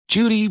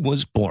Judy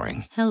was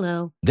boring.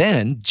 Hello.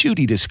 Then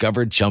Judy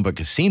discovered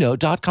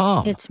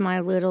ChumbaCasino.com. It's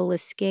my little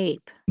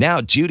escape. Now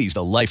Judy's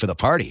the life of the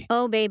party.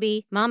 Oh,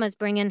 baby, mama's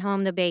bringing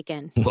home the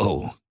bacon.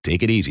 Whoa,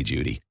 take it easy,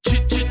 Judy.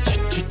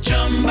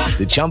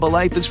 The Chumba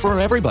life is for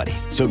everybody.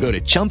 So go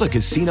to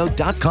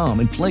ChumbaCasino.com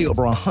and play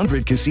over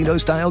 100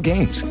 casino-style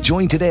games.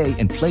 Join today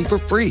and play for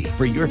free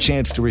for your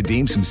chance to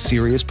redeem some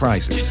serious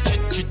prizes.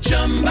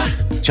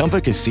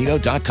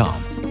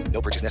 ChumbaCasino.com.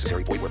 No purchase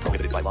necessary. Void where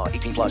prohibited by law.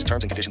 18 plus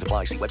terms and conditions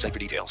apply. See website for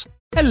details.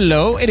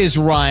 Hello, it is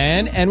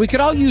Ryan, and we could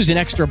all use an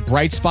extra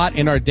bright spot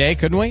in our day,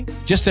 couldn't we?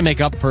 Just to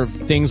make up for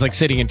things like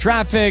sitting in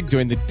traffic,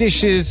 doing the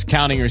dishes,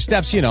 counting your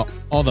steps, you know,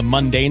 all the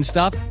mundane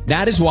stuff.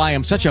 That is why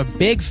I'm such a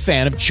big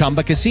fan of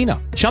Chumba Casino.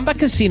 Chumba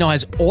Casino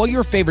has all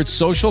your favorite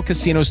social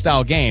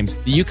casino-style games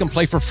that you can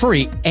play for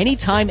free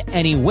anytime,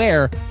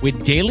 anywhere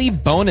with daily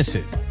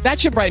bonuses. That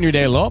should brighten your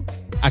day a little.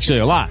 Actually,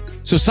 a lot.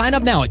 So sign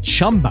up now at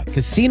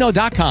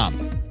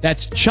ChumbaCasino.com.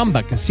 That's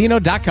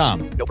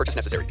ChumbaCasino.com. No purchase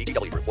necessary.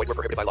 VGW Group. Void where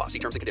prohibited by law. See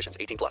terms and conditions.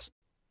 18 plus.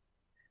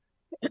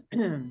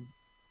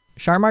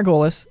 Char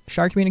Margolis,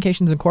 Char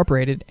Communications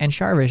Incorporated, and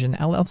Char Vision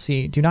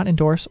LLC do not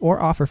endorse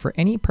or offer for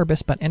any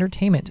purpose but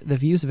entertainment the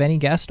views of any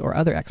guest or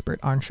other expert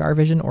on Char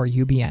Vision or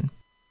UBN.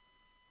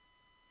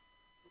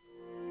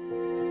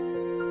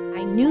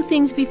 I knew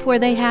things before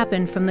they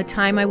happened from the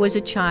time I was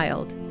a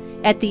child.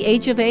 At the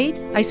age of 8,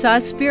 I saw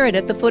a spirit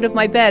at the foot of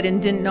my bed and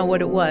didn't know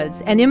what it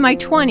was. And in my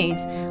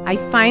 20s, I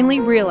finally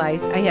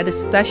realized I had a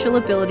special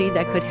ability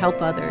that could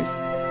help others.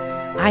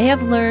 I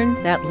have learned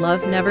that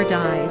love never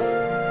dies.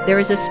 There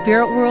is a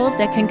spirit world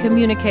that can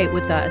communicate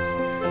with us,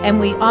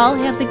 and we all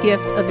have the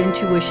gift of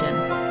intuition.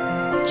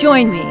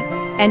 Join me,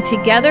 and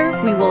together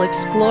we will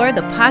explore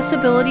the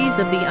possibilities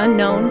of the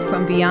unknown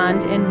from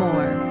beyond and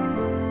more.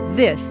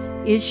 This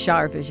is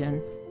Char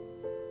Vision.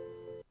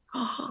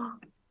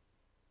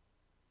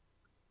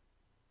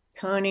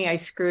 Tony, I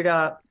screwed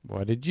up.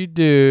 What did you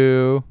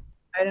do?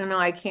 I don't know.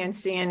 I can't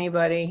see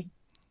anybody.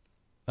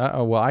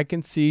 Uh-oh. Well, I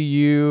can see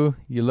you.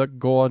 You look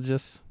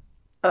gorgeous.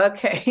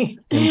 Okay.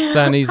 And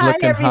Sunny's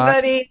looking hot. Hi,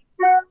 everybody.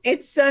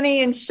 It's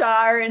Sunny and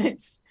Char, and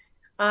it's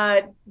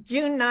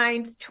June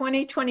 9th,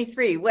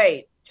 2023.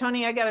 Wait,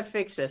 Tony, I got to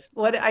fix this.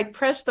 I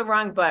pressed the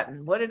wrong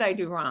button. What did I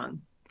do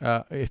wrong?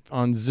 If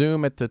on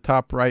Zoom at the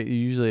top right,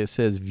 usually it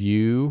says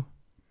view.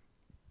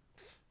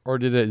 Or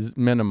did it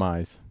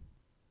minimize?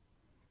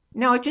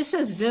 No, it just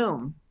says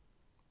Zoom.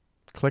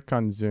 Click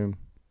on Zoom.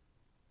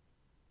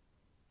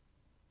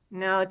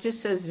 No, it just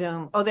says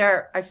Zoom. Oh,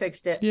 there, I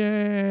fixed it.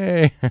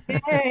 Yay!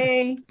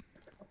 Yay!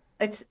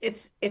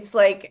 It's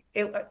like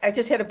I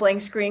just had a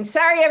blank screen.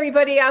 Sorry,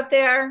 everybody out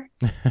there.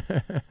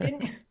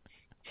 I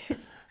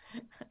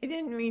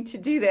didn't mean to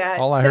do that.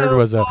 All I heard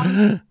was a.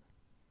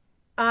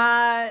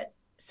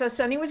 So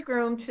Sonny was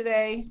groomed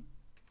today,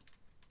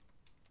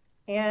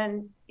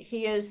 and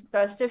he is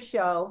best of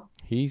show.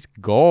 He's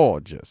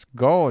gorgeous,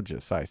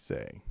 I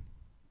say.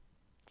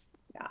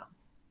 Yeah,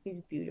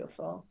 he's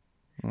beautiful.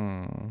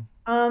 Mm.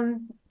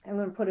 I'm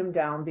going to put him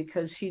down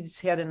because he's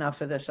had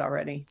enough of this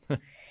already.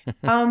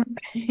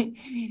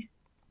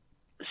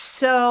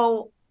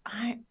 So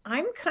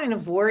I'm kind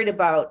of worried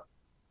about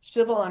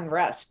civil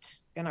unrest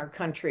in our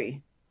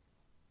country.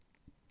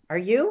 Are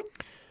you?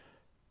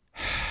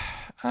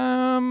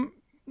 I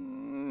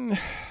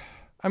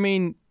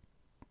mean,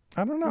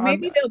 I don't know.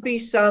 Maybe there'll be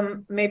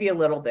some, maybe a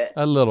little bit.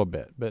 A little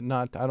bit, but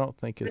not, I don't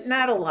think it's. But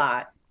not a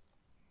lot.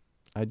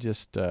 I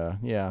just, I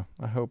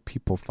hope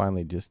people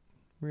finally just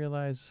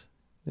realize,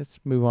 let's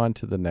move on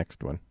to the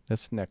next one.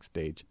 This next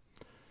stage.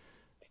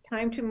 It's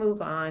time to move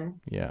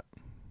on. Yeah.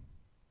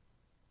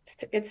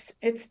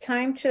 It's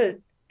time to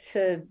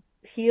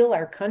heal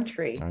our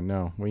country. I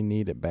know. We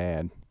need it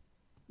bad.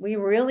 We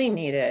really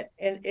need it.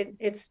 And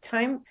it's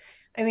time.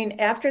 I mean,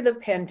 after the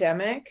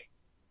pandemic,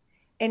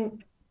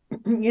 and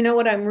you know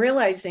what I'm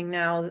realizing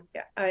now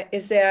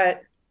is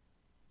that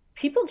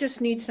people just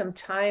need some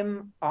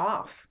time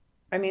off.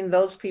 I mean,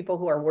 those people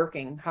who are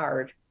working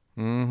hard.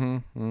 Mm-hmm.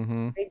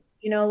 Mm-hmm.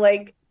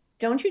 Like,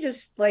 don't you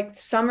just, like,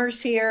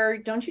 summer's here,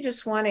 don't you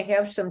just want to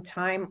have some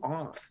time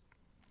off?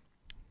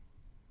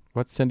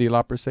 What's Cyndi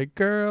Lauper say?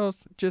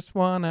 Girls just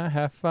want to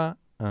have fun.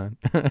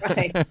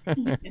 Right.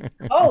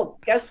 Oh,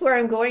 guess where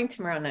I'm going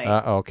tomorrow night?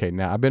 Okay,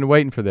 now I've been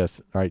waiting for this.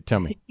 All right, tell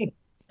me.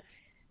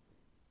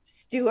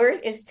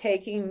 Stuart is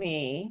taking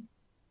me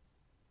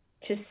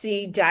to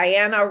see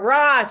Diana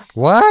Ross.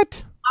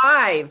 What?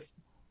 Live.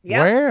 Yep.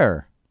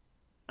 Where?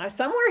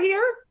 Somewhere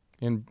here.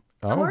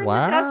 Oh,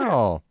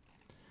 wow.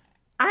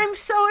 I'm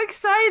so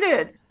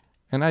excited.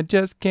 And I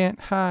just can't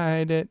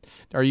hide it.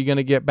 Are you going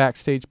to get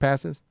backstage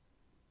passes?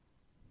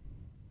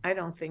 I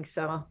don't think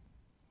so.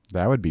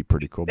 That would be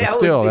pretty cool.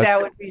 That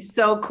would be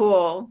so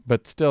cool.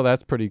 But still,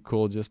 that's pretty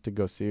cool just to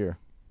go see her.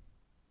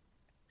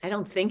 I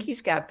don't think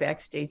he's got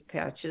backstage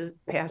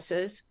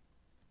passes.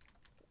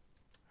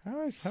 How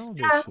old is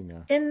she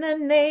now? In the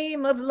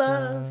name of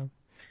love.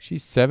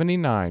 She's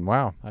 79.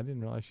 Wow. I didn't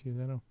realize she was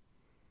that old.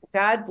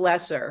 God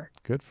bless her.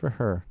 Good for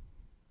her.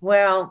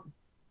 Well,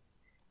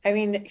 I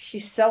mean,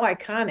 she's so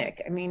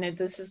iconic. I mean,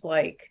 this is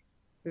like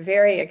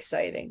very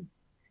exciting.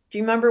 Do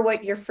you remember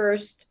what your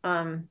first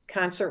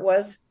concert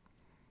was?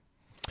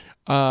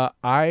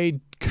 I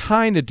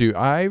kind of do.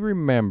 I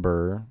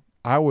remember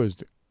I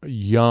was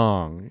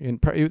young,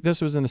 and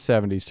this was in the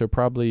 70s, so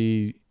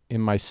probably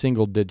in my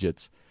single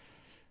digits.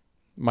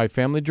 My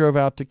family drove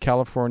out to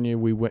California.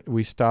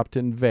 We stopped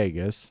in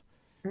Vegas,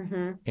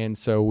 and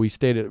so we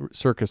stayed at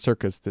Circus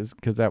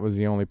because that was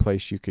the only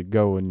place you could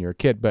go when you're a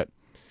kid. But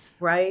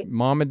Right.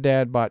 Mom and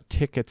Dad bought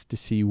tickets to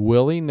see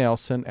Willie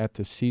Nelson at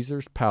the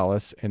Caesar's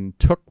Palace and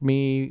took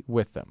me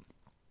with them.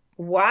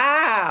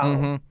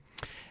 Wow.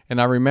 And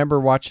I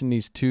remember watching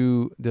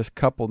this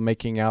couple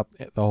making out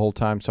the whole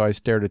time. So I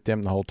stared at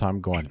them the whole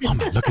time going,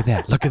 Mama, look at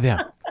that. Look at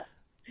them.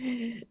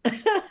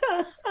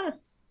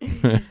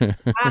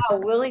 Wow,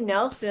 Willie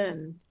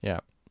Nelson.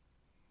 Yeah.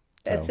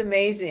 That's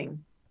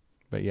amazing.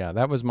 But yeah,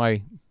 that was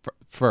my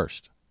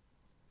first.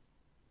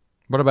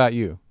 What about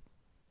you?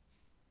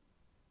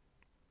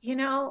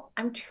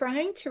 I'm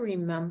trying to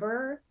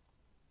remember,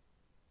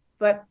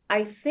 but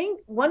I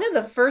think one of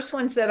the first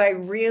ones that I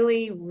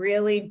really,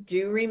 really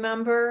do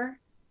remember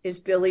is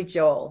Billy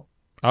Joel.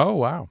 Oh,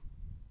 wow.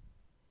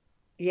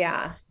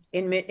 Yeah,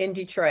 in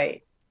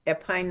Detroit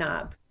at Pine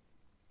Knob.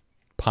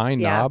 Pine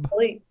Yeah, Knob?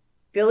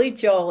 Billy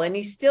Joel, and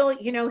he's still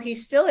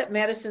at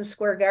Madison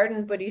Square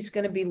Garden, but he's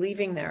going to be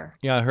leaving there.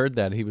 Yeah, I heard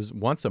that. He was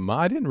once a month.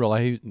 I didn't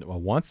realize he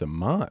was once a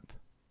month.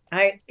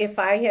 If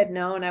I had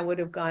known, I would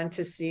have gone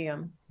to see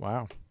him.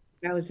 Wow.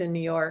 I was in New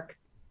York.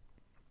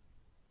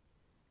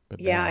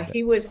 But Yeah,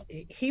 he was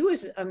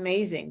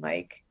amazing.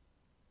 Like,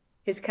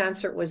 his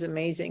concert was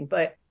amazing,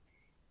 but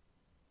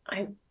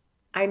I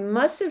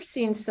must have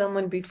seen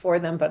someone before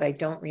them, but I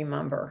don't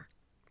remember.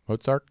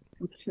 Mozart?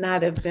 It's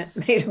not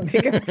made a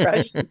big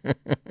impression.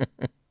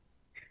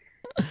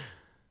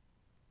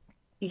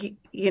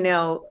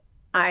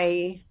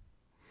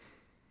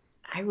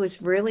 I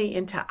was really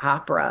into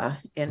opera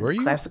and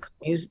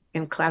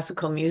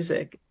classical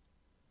music.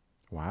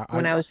 Wow.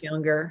 When I was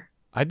younger.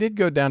 I did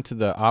go down to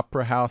the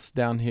opera house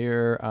down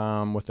here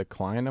with a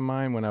client of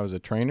mine when I was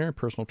a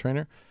personal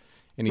trainer,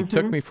 and he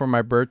took me for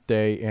my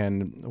birthday.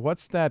 And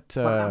what's that?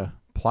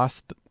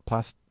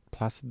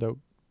 Placido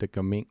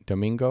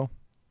Domingo?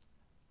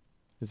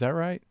 Is that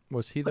right?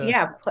 Was he the?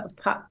 Yeah.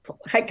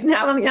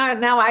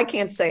 Now I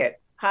can't say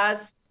it.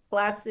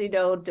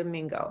 Placido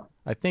Domingo.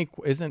 I think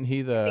isn't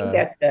he the? I think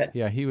that's it.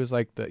 Yeah, he was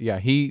like the. Yeah,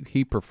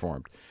 he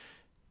performed.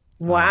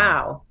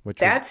 Wow,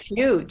 that's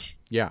huge.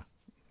 Yeah.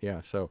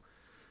 Yeah, so,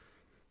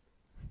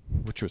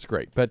 which was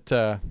great. But,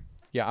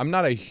 yeah, I'm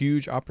not a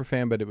huge opera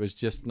fan, but it was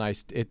just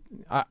nice.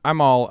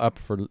 I'm all up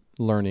for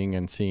learning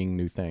and seeing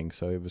new things,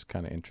 so it was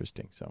kind of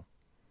interesting. So,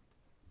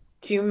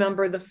 do you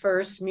remember the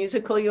first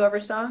musical you ever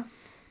saw?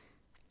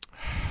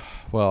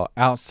 Well,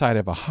 outside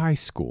of a high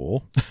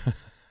school,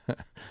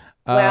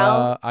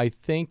 well, I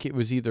think it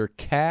was either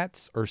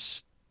Cats or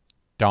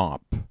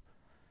Stomp.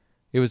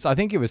 I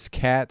think it was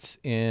Cats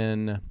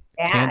in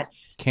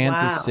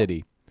Kansas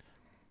City.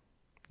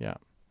 Yeah.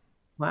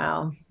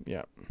 Wow.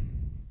 Yeah.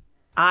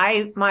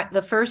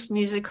 The first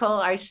musical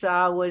I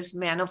saw was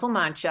Man of La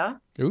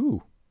Mancha.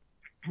 Ooh.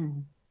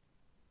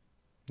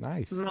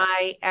 Nice.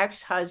 My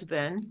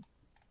ex-husband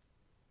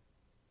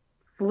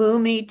flew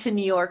me to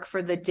New York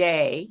for the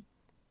day,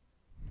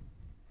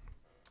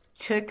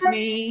 took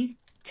me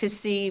to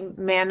see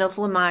Man of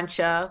La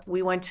Mancha.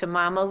 We went to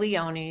Mama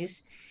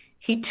Leone's.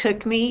 He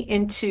took me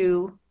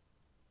into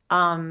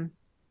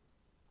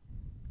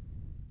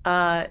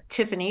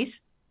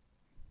Tiffany's.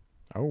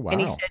 Oh, wow.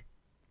 And he said,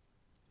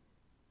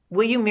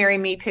 will you marry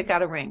me? Pick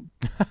out a ring.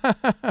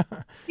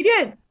 He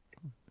did.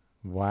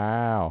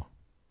 Wow.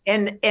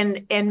 And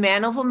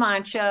Man of La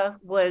Mancha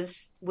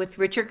was with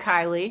Richard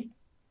Kiley,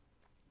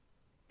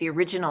 the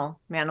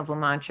original Man of La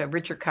Mancha.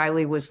 Richard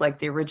Kiley was like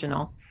the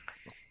original.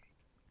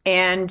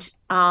 And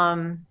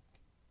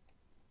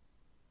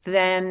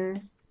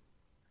then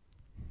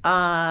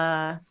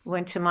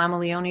went to Mama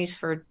Leone's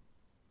for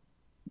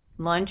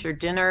lunch or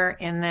dinner,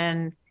 and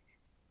then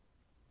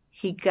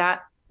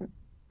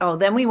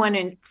then we went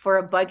in for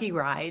a buggy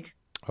ride.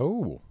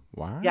 Oh,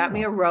 wow. Got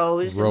me a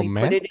rose.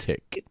 Romantic. And we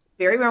put it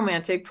very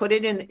romantic. Put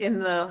it in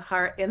the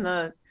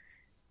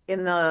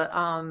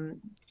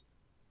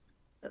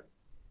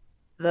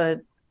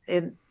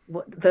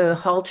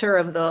halter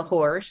of the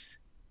horse.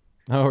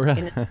 Oh, really?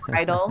 In its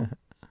bridle.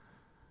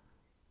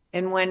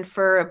 And went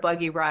for a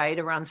buggy ride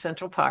around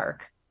Central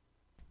Park.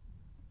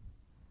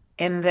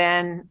 And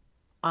then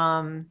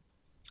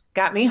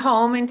got me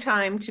home in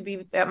time to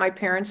be at my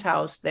parents'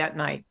 house that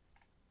night.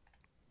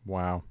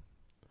 Wow.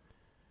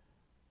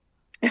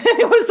 And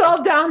it was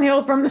all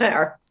downhill from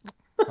there.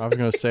 I was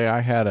going to say I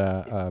had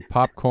a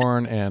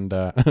popcorn and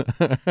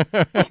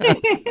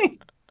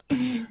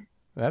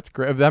that's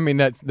great. I mean,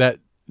 that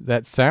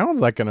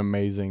sounds like an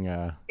amazing.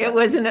 It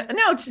was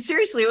no,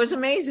 seriously, it was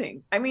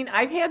amazing. I mean,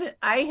 I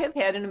have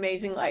had an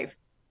amazing life.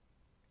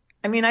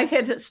 I mean, I've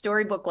had a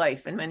storybook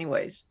life in many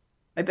ways.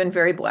 I've been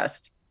very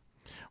blessed.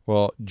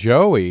 Well,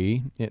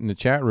 Joey in the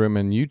chat room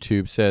and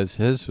YouTube says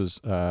his was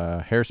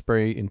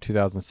Hairspray in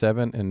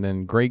 2007, and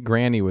then Great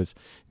Granny was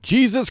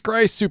Jesus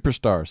Christ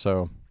Superstar.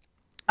 So,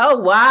 Oh,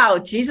 wow.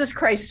 Jesus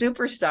Christ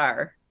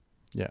Superstar.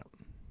 Yeah.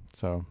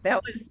 So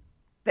That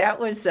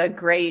was a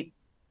great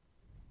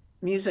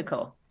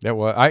musical. that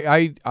was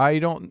I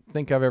don't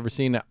think I've ever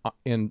seen it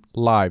in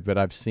live, but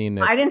I've seen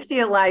it. I didn't see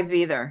it live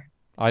either.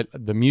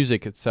 The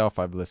music itself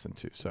I've listened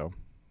to, so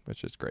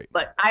which is great.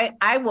 But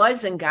I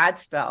was in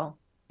Godspell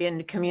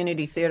in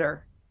community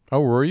theater.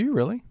 Oh, were you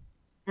really?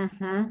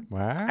 Mm-hmm.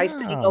 Wow. I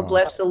sang "Oh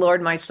Bless the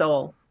Lord, My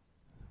Soul."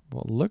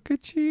 Well, look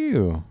at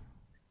you.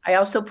 I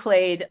also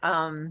played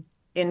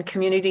in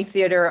community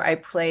theater. I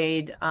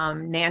played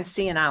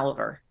Nancy and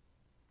Oliver.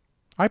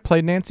 I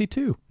played Nancy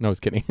too. No, I was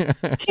kidding.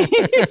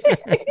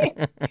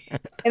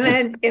 And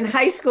then in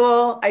high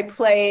school, I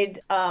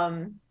played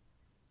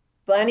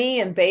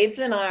Bunny and Babes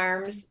in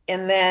Arms,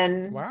 and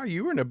then Wow,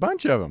 you were in a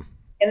bunch of them.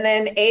 and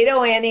then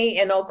Ado Annie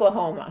in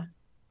Oklahoma,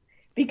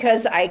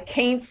 because I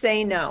can't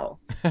say no.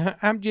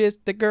 I'm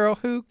just the girl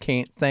who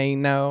can't say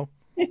no.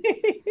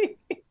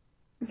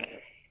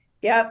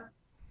 Yep.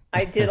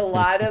 I did a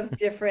lot of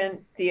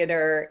different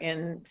theater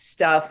and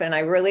stuff, and I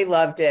really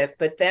loved it.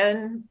 But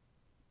then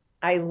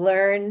I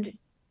learned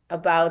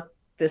about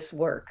this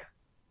work.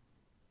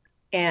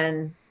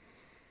 And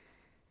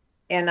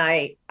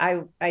I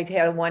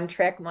had a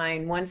one-track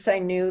mind. Once I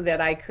knew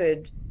that I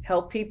could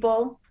help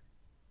people,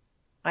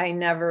 I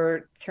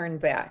never turned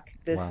back.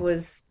 Wow.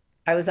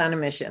 I was on a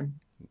mission.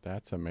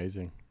 That's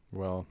amazing.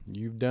 Well,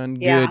 you've done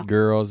good, Yeah.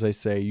 girls. They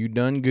say you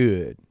done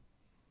good.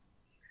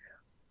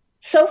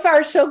 So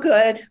far, so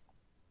good.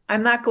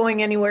 I'm not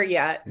going anywhere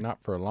yet.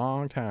 Not for a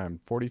long time,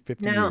 40,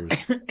 50 No, years.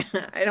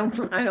 I don't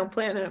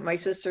plan on it. My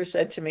sister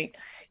said to me,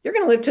 "You're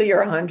going to live till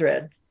you're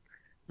 100."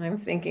 I'm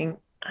thinking,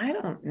 I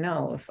don't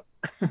know if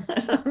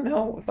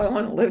I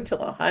want to live till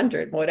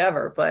 100,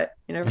 whatever, but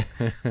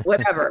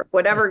whatever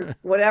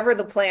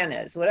the plan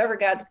is, whatever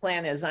God's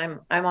plan is,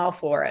 I'm all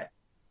for it.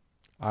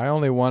 I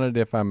only want it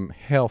if I'm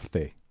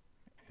healthy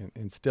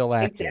and still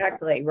active.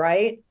 Exactly,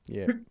 right?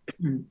 Yeah.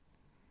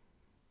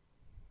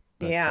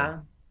 But, Yeah.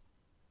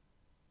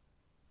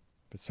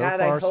 but so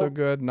God, I far, so hope-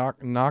 good.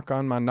 Knock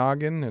on my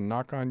noggin and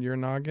knock on your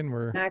noggin.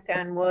 We're Knock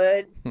on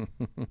wood.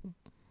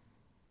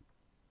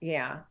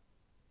 Yeah.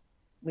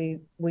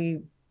 We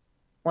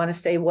want to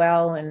stay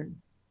well and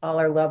all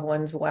our loved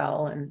ones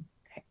well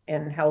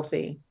and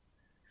healthy.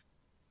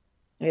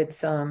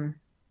 It's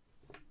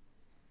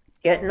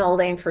getting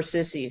old ain't for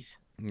sissies.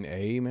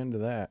 amen to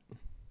that.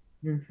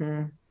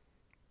 Mm-hmm.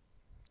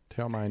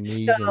 Tell my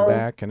knees and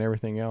back and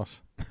everything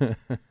else.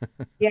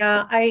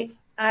 Yeah,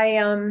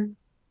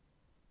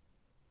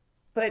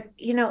 but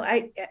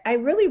I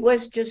really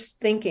was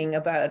just thinking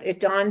about it.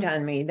 Dawned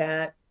on me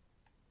that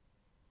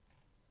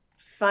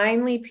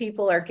finally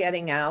people are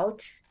getting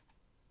out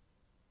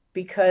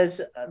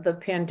because the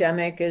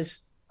pandemic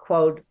is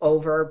quote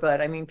over,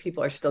 but I mean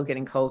people are still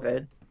getting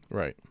COVID.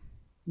 Right.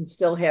 And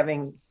still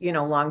having,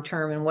 long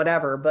term and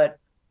whatever, but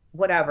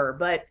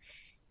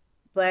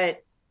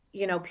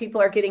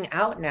people are getting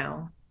out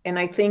now. And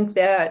I think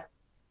that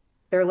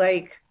they're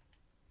like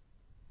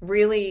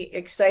really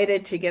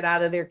excited to get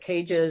out of their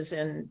cages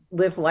and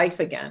live life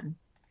again.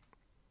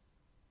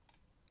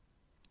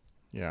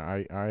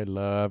 Yeah, I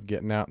love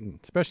getting out, and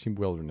especially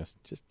wilderness,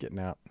 just getting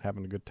out,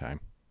 having a good time.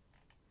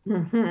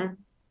 Mm-hmm.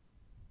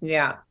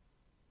 Yeah.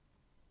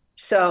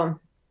 So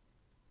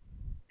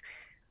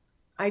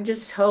I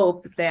just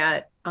hope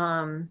that,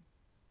 I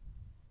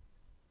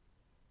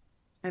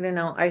don't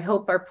know, I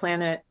hope our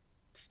planet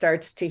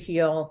starts to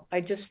heal. I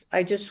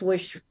just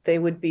wish they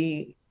would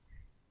be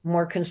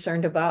more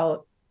concerned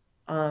about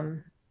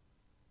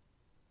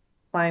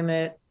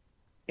climate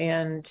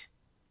and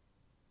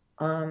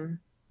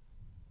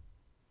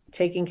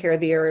taking care of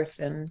the earth,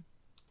 and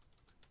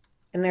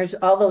there's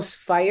all those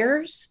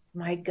fires.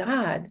 My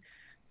God,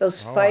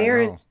 those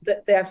fires,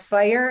 that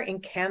fire in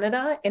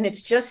Canada, and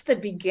it's just the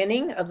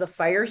beginning of the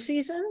fire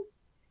season.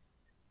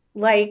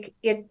 Like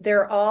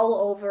they're all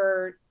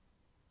over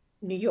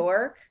New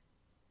York,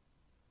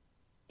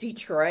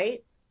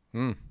 Detroit.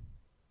 I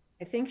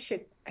think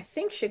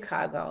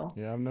Chicago.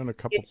 Yeah, I've known a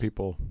couple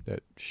people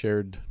that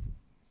shared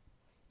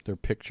their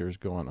pictures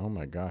going, oh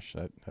my gosh,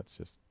 that's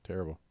just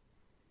terrible.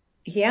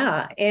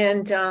 Yeah.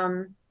 And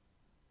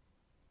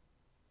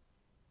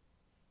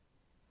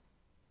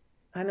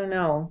I don't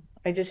know.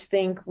 I just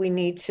think we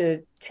need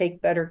to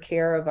take better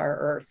care of our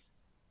earth.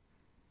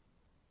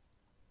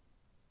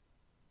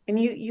 And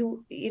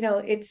you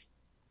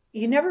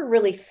never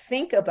really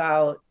think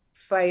about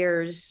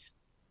fires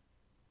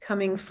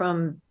coming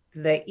from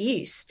the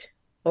east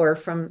or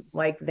from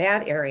like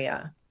that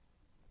area.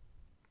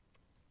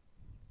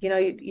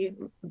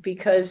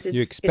 Because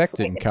you expect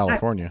it in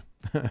California.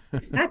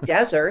 It's not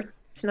desert.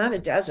 It's not a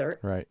desert.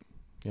 Right.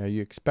 Yeah,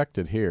 you expect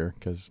it here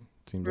because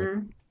it seems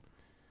like.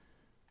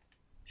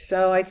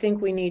 So I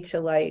think we need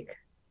to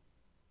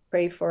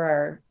pray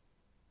for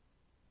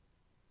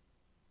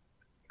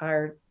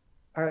our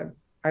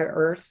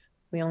earth.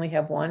 We only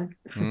have one.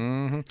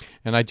 Mm-hmm.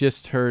 And I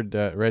just read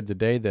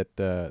today that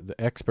the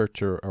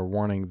experts are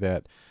warning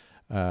that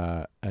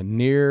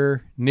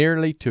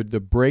nearly to the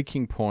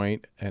breaking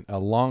point, a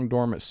long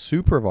dormant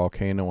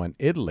supervolcano in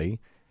Italy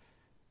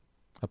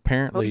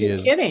apparently you're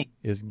kidding.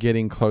 is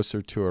getting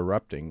closer to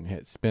erupting.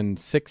 It's been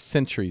 6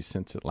 centuries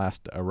since it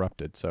last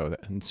erupted. So,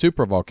 and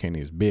supervolcano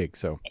is big.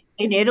 So,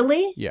 In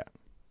Italy? yeah.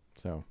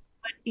 So,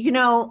 You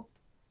know,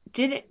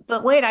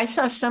 but wait, I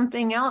saw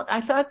something else. I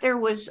thought there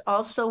was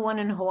also one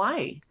in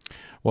Hawaii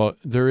well,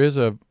 there is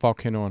a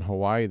volcano in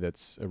Hawaii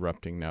that's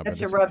erupting now. that's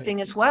but erupting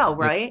as well,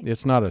 right?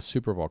 It's not a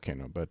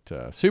supervolcano, but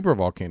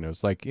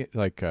supervolcanoes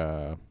like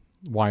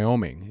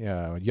Wyoming,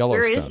 Yellowstone.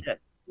 Where is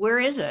it? Where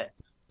is it?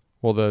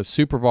 Well, the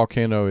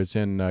supervolcano is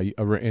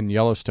in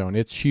Yellowstone.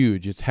 It's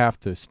huge. It's half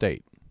the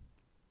state.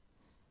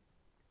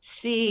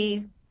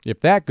 See, If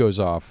that goes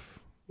off,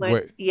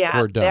 we're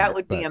done. That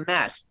would be a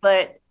mess.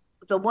 But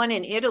the one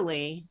in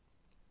Italy,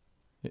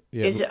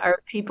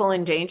 are people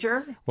in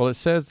danger? Well, it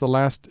says the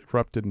last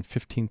erupted in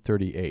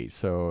 1538.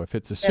 So if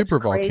it's a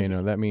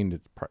supervolcano, that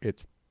means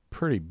it's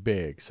pretty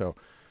big. So,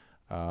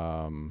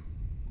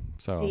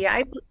 see,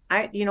 I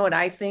you know what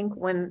I think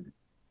when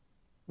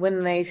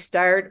they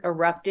start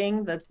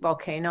erupting the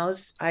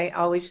volcanoes, I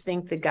always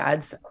think the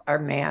gods are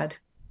mad.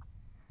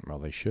 Well,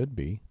 they should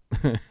be.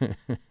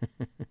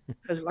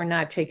 Because we're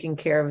not taking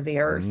care of the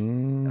earth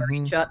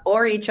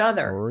or each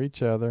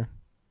other.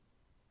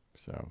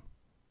 So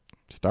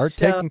start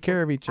taking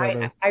care of each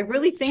other. I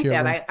really think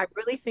that. I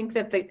really think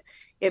that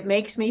it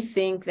makes me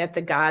think that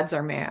the gods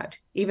are mad,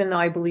 even though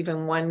I believe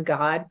in one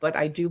God, but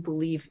I do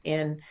believe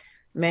in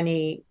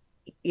many,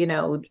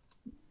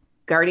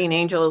 guardian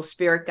angels,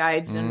 spirit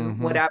guides, and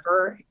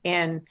whatever.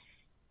 And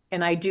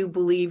I do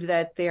believe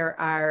that there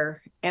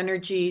are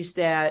energies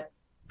that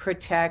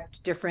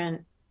protect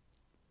different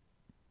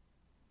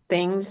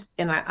things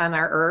on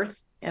our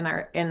earth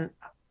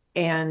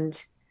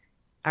and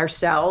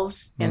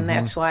ourselves, and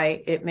that's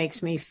why it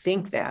makes me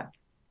think that.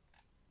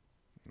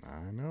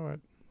 I know it.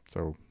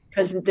 So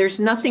because there's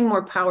nothing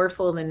more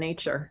powerful than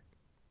nature.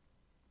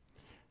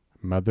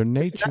 Mother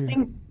Nature.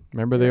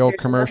 Remember the old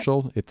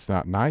commercial? It's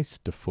not nice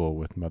to fool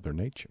with Mother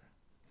Nature.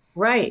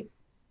 Right.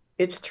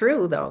 It's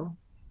true though.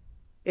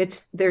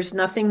 There's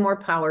nothing more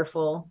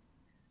powerful.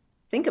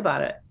 Think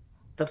about it.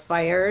 The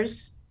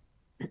fires,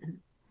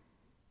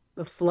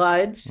 the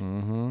floods.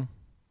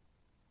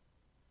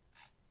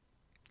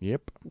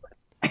 Yep.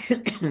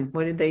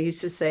 What did they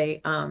used to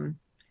say?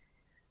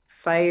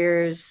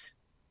 Fires,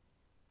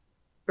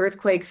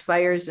 earthquakes,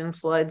 fires, and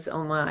floods.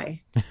 Oh my.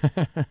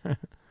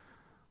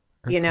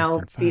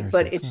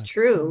 But it's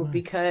true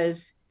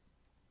because,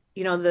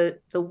 the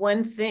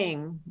one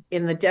thing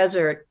in the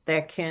desert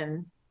that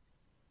can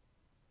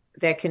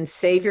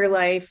save your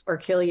life or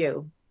kill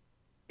you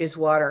is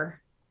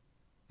water.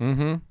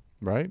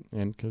 Right.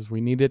 And because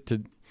we need it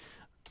to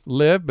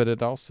live, but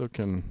it also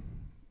can.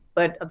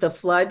 But the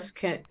floods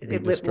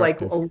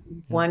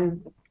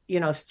one,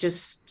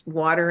 just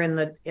water in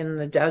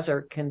the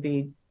desert can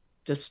be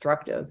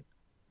destructive.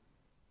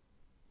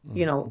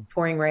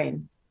 Pouring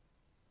rain.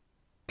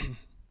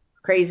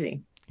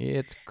 Crazy.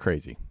 It's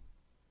crazy.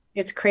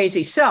 It's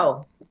crazy.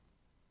 So,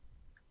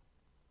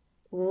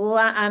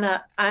 on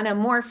a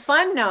more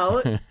fun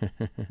note,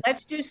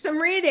 let's do some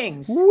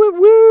readings. Woo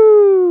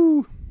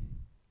woo!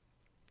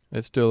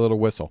 Let's do a little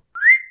whistle.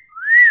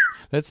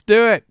 Let's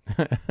do it.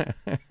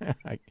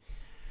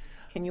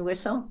 Can you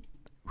whistle?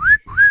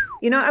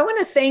 I want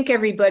to thank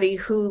everybody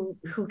who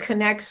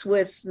connects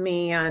with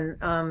me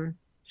on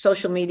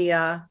social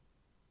media,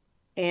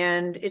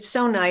 and it's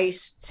so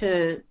nice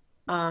to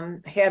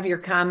have your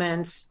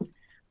comments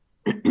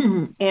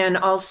and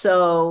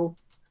also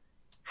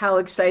how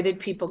excited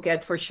people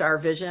get for Char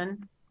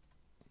Vision.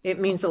 It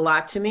means a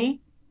lot to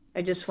me.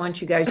 I just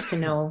want you guys to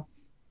know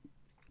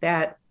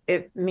that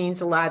it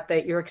means a lot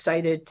that you're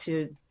excited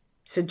to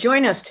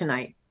join us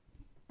tonight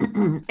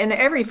and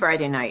every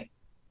Friday night.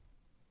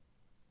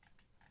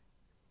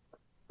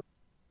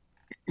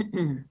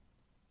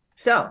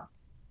 So,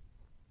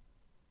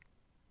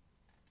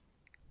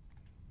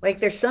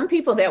 there's some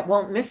people that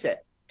won't miss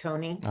it,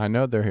 Tony. I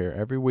know they're here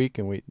every week,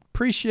 and we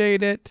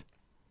appreciate it.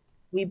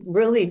 We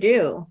really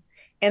do.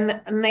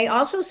 And they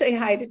also say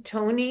hi to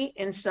Tony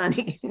and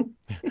Sunny.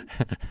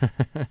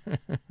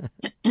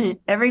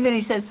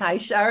 Everybody says hi,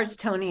 Char, it's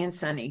Tony and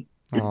Sunny.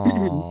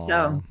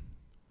 So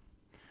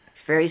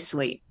it's very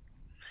sweet.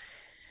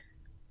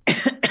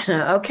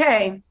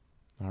 Okay.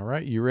 All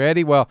right. You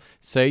ready? Well,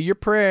 say your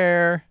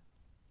prayer.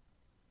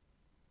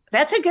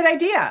 That's a good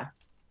idea.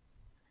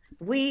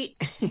 We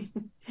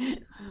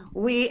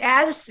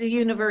as the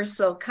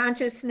universal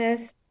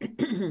consciousness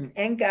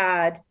and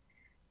God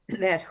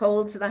that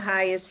holds the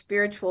highest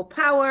spiritual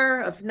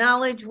power of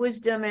knowledge,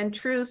 wisdom, and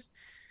truth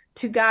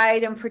to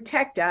guide and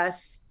protect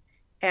us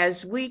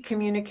as we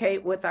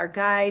communicate with our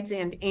guides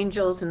and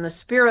angels in the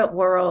spirit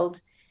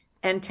world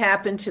and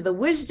tap into the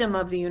wisdom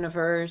of the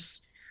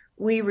universe,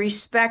 we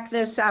respect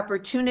this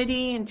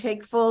opportunity and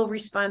take full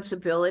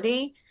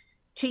responsibility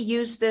to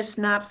use this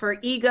not for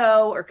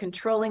ego or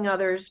controlling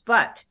others,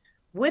 but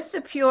with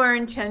the pure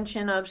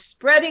intention of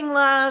spreading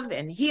love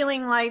and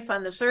healing life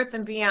on this earth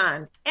and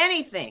beyond.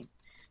 Anything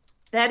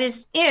that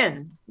is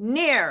in,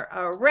 near,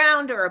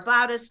 around, or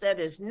about us that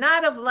is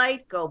not of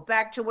light, go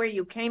back to where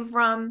you came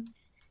from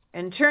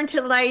And turn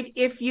to light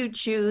if you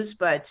choose,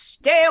 but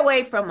stay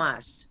away from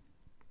us.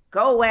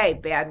 Go away,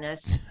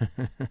 badness.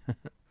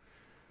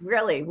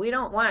 Really, we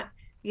don't want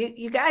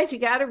you guys, you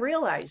got to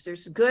realize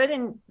there's good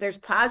and there's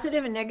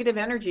positive and negative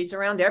energies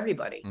around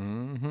everybody.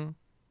 Mm-hmm.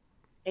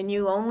 And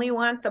you only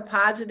want the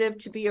positive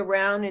to be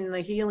around in the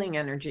healing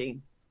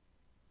energy.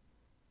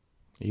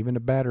 Even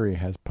a battery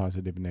has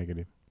positive,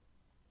 negative.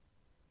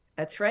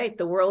 That's right.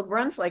 The world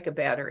runs like a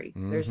battery.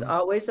 Mm-hmm. There's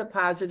always a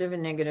positive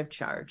and negative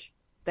charge.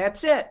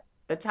 That's it.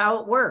 That's how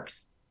it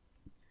works.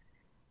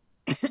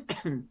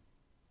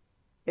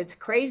 It's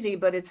crazy,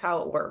 but it's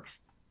how it works.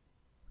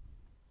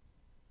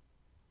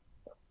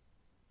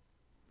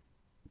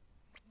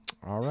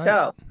 All right.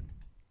 So, do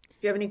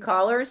you have any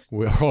callers?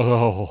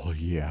 Oh,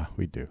 yeah,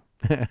 we do.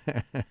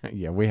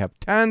 Yeah, we have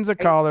tons of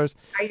callers.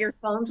 Are your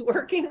phones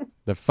working?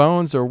 The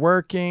phones are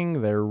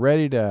working. They're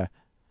ready to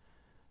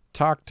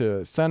talk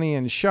to Sonny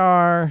and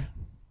Char.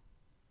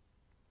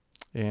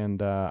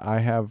 And I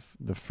have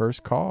the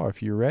first call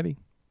if you're ready.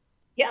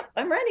 Yep,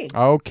 I'm ready.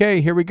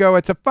 Okay, here we go.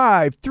 It's a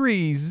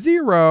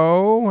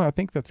 530. I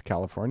think that's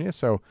California.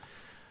 So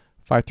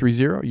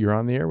 530, you're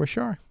on the air with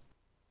Char.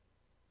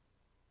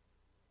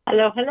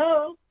 Hello,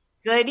 hello.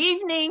 Good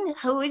evening.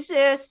 Who is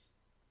this?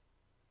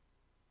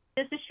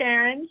 This is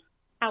Sharon.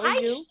 How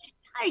are you?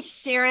 Hi,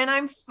 Sharon.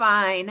 I'm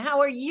fine. How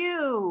are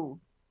you?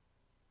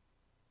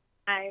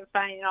 I'm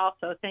fine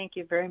also. Thank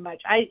you very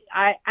much.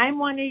 I'm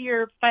one of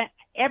your,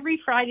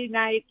 every Friday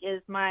night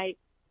is my,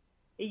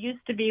 it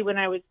used to be when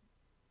I was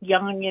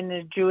young in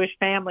a Jewish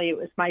family, it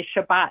was my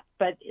Shabbat,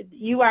 but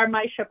you are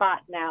my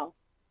Shabbat now.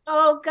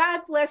 Oh,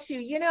 God bless you.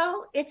 You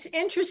know, it's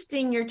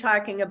interesting you're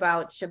talking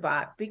about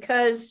Shabbat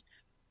because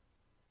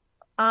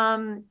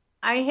I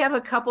have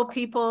a couple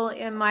people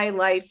in my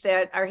life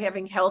that are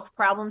having health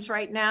problems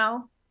right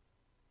now.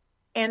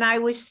 And I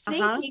was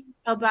thinking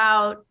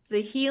about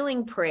the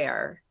healing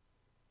prayer.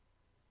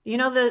 You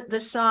know, the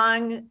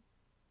song,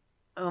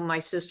 oh, my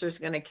sister's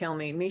going to kill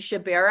me, Misha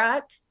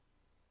Barat.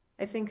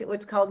 I think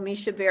it's called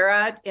Misha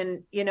Barat.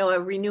 And, you know, a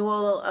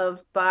renewal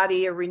of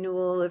body, a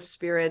renewal of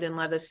spirit, and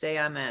let us say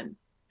amen.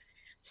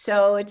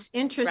 So it's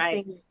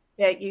interesting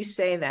that you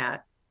say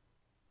that.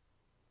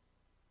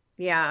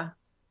 Yeah.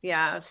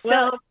 Yeah. So,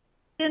 well,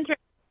 it's interesting.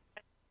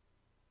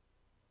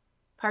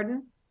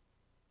 Pardon?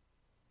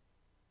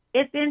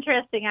 It's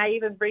interesting. I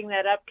even bring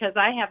that up because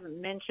I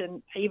haven't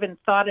even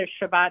thought of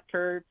Shabbat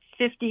for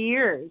 50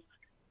 years.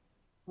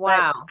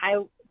 Wow.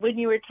 But when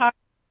you were talking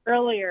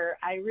earlier,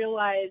 I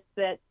realized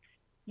that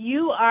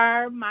you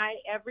are my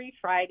every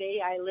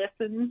Friday. I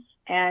listen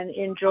and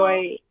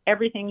enjoy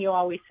everything you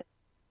always say.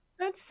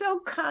 That's so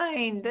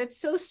kind. That's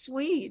so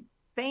sweet.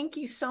 Thank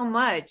you so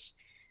much.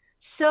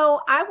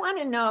 So I want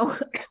to know,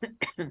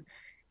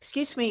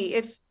 excuse me,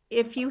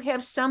 if you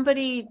have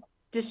somebody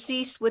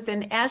deceased with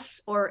an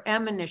S or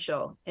M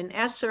initial, an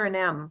S or an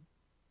M.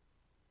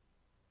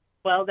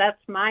 Well,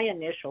 that's my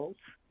initials.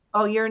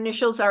 Oh, your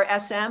initials are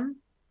SM?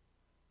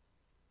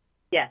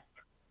 Yes.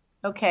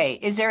 Okay.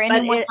 Is there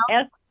anyone else?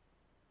 S,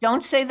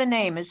 don't say the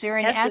name. Is there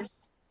an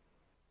S?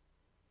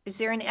 Is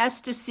there an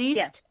S deceased?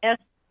 Yes. S.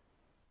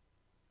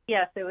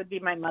 Yes, it would be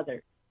my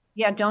mother.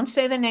 Yeah, don't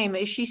say the name.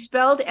 Is she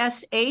spelled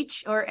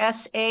SH or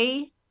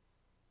SA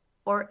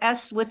or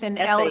S with an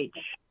L? SH.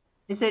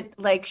 Is it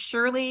like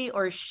Shirley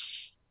or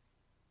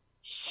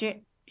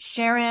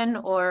Sharon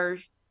or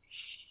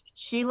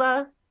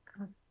Sheila?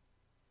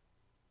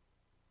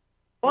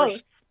 Or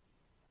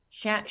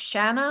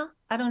Shanna?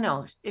 I don't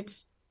know.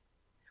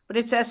 But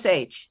it's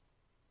SH.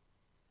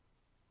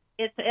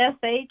 It's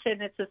SH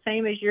and it's the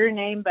same as your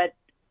name, but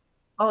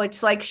oh,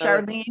 it's like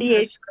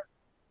Charlene.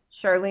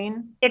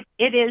 Charlene.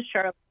 It is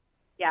Charlene.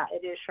 Yeah,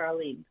 it is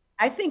Charlene.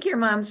 I think your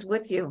mom's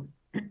with you.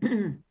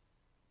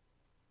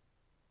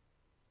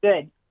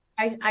 Good.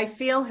 I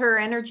feel her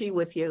energy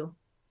with you.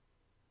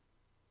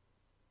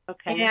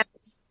 Okay. And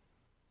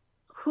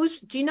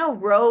do you know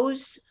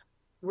Rose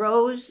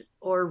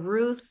or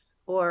Ruth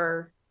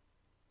or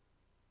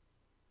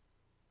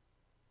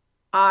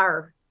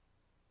R?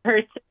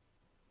 Her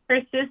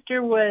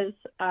sister was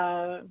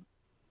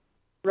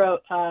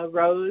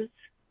Rose.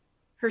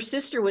 Her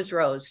sister was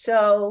Rose.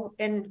 So,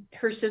 and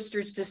her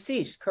sister's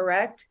deceased,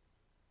 correct?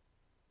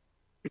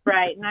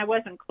 Right. And I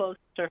wasn't close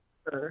to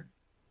her.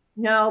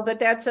 No, but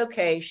that's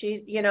okay.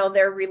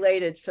 They're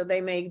related, so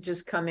they may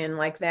just come in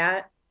like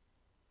that.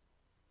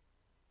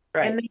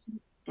 Right. And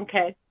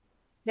okay.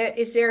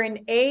 Is there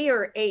an A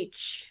or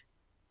H?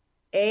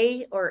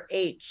 A or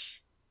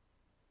H?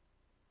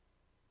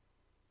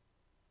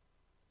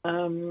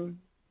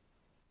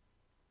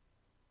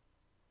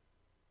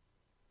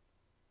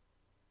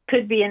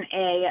 Could be an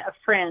A, a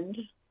friend.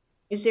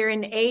 Is there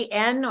an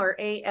AN or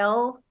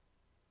AL?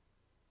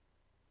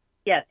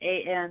 Yes,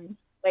 AN.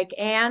 Like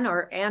Anne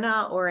or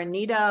Anna or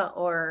Anita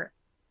or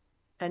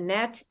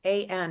Annette?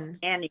 AN.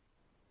 Annie.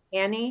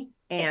 Annie?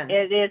 Anne.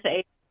 It is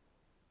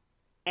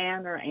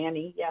Anne or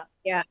Annie, yeah.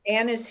 Yeah,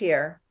 Anne is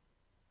here.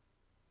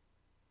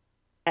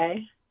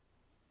 Okay.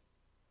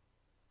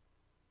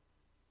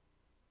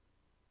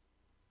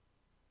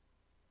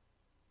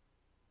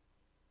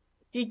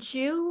 Did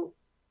you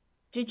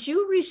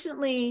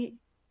recently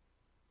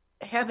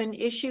have an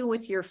issue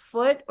with your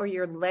foot or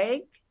your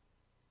leg?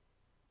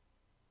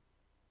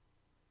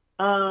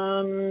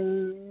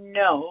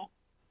 No.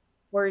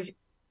 Or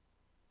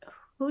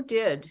who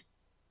did?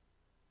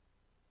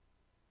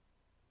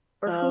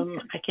 Or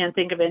I can't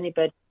think of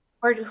anybody.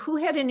 or who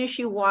had an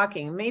issue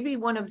walking? Maybe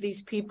one of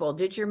these people.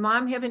 Did your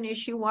mom have an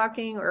issue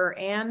walking, or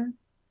Anne?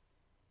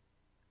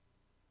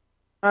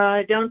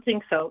 I don't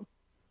think so.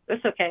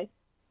 That's okay.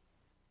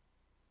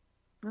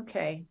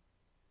 Okay.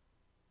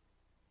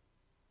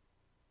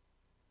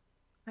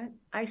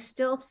 I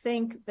still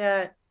think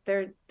that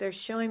they're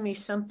showing me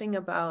something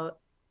about,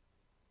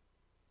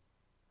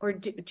 or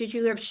did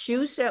you have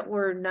shoes that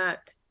were not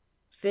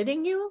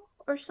fitting you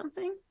or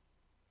something?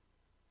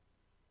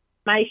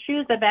 My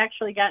shoes have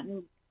actually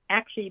gotten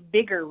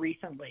bigger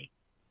recently.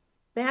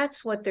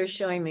 That's what they're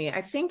showing me.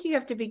 I think you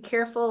have to be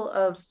careful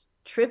of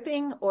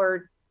tripping,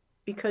 or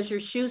because your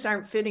shoes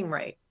aren't fitting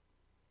right.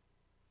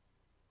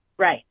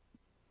 Right.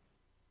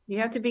 You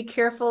have to be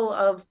careful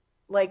of,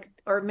 like,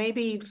 or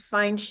maybe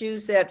find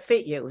shoes that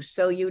fit you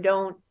so you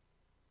don't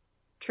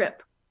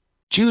trip.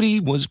 Judy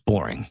was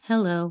boring.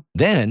 Hello.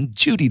 Then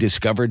Judy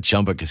discovered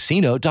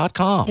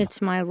ChumbaCasino.com.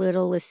 It's my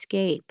little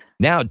escape.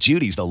 Now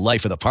Judy's the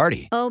life of the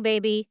party. Oh,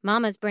 baby,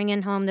 mama's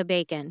bringing home the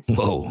bacon.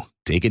 Whoa,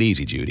 take it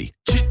easy, Judy.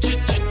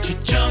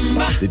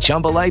 The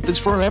Chumba life is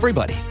for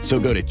everybody. So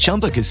go to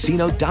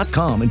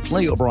ChumbaCasino.com and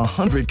play over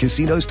 100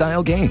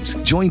 casino-style games.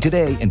 Join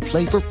today and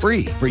play for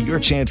free for your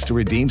chance to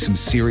redeem some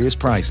serious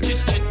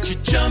prizes.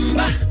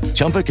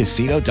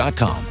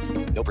 ChumbaCasino.com.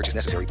 No purchase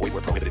necessary. Void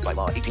where prohibited by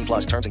law. 18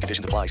 plus terms and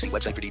conditions apply. See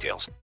website for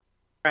details.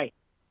 Right.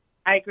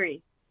 I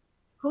agree.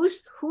 Who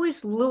is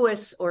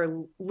Lewis or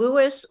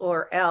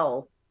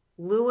L?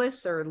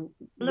 Lewis or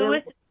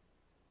Lewis?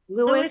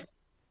 Lewis?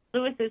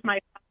 Lewis is my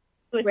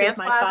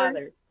Grandfather?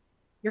 father.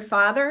 Your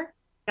father?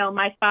 No,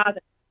 my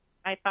father.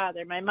 My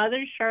father. My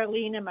mother's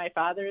Charlene and my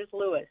father is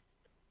Lewis.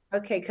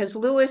 Okay, because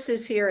Lewis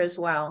is here as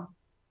well.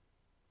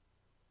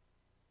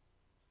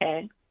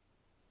 Okay.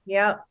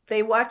 Yeah,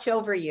 they watch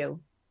over you.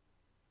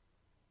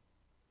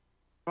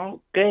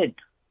 Oh, good.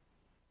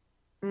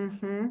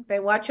 They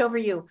watch over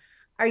you.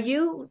 Are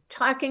you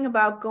talking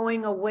about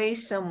going away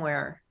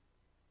somewhere?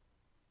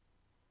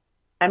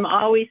 I'm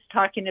always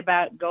talking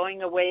about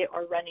going away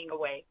or running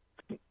away.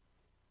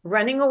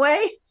 Running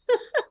away?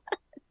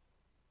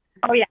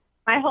 Oh, yeah.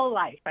 My whole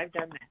life I've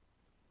done that.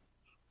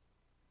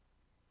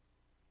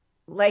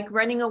 Like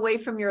running away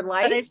from your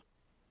life?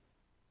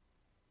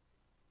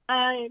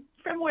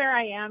 From where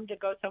I am to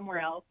go somewhere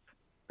else.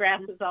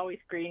 Grass is always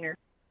greener.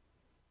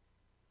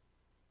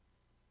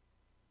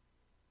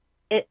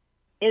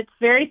 It's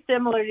very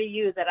similar to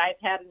you that I've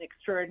had an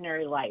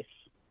extraordinary life.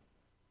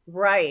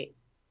 Right.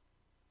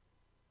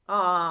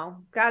 Oh,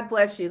 God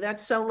bless you.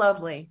 That's so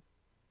lovely.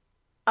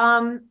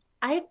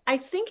 I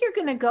think you're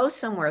going to go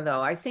somewhere,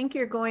 though. I think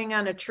you're going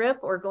on a trip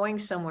or going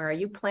somewhere. Are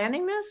you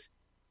planning this?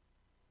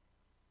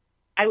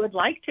 I would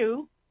like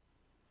to.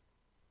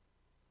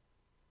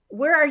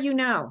 Where are you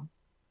now?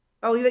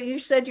 Oh, you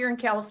said you're in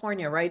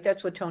California, right?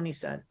 That's what Tony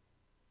said.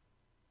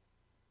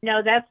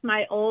 No, that's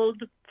my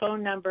old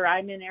phone number.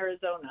 I'm in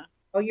Arizona.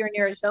 Oh, you're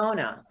in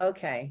Arizona.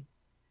 Okay.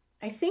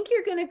 I think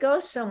you're going to go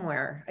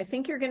somewhere. I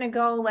think you're going to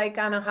go like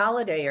on a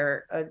holiday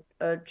or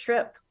a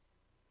trip.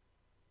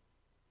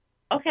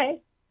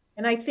 Okay.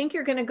 And I think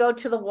you're going to go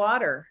to the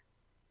water.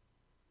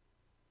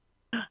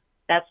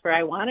 That's where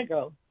I want to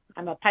go.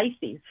 I'm a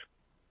Pisces.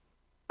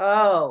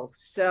 Oh,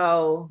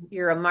 so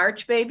you're a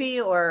March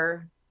baby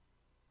or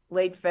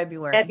late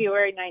February?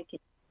 February 19th.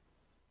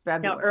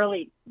 February. No,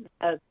 early,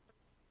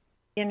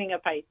 beginning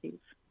of Pisces.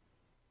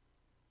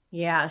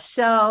 Yeah.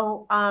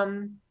 So,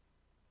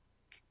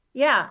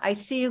 yeah, I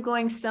see you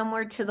going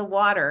somewhere to the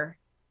water.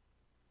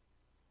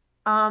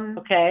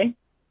 Okay.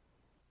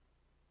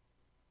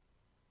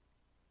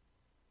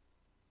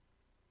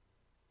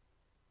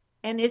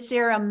 And is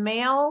there a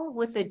male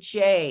with a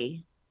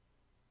J?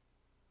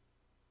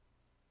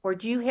 Or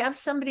do you have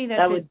somebody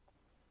that's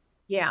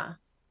yeah.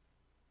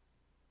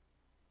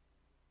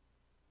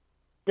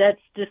 That's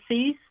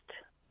deceased?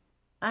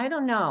 I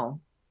don't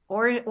know.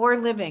 Or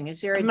living.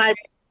 Is there a my J?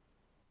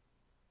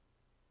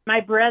 My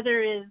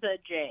brother is a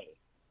J.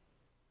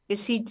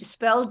 Is he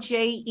spelled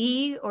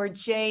J-E or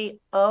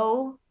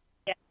J-O?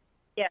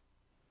 Yeah,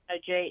 a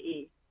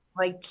J-E.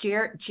 Like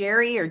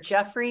Jerry or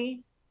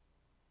Jeffrey?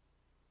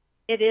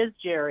 It is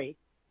Jerry.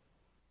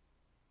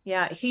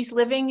 Yeah, he's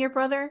living, your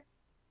brother?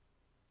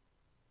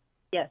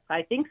 Yes,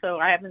 I think so.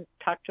 I haven't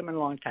talked to him in a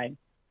long time.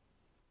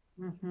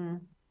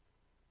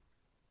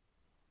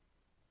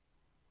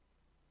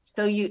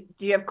 So do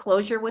you have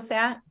closure with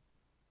that?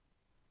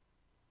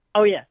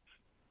 Oh, yes,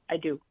 I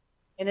do.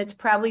 And it's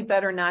probably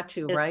better not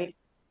to, right?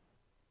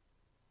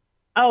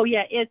 Oh,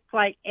 yeah, it's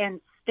like, and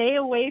stay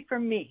away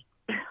from me.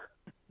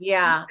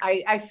 Yeah,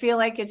 I feel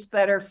like it's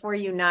better for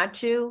you not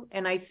to.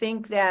 And I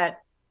think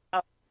that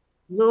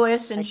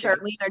Lewis and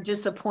Charlene are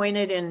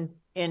disappointed in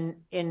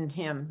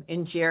him,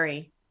 in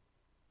Jerry.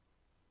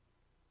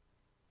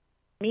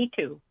 Me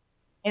too.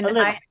 And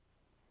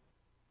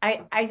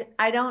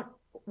I don't,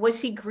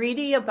 was he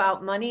greedy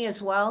about money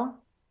as well?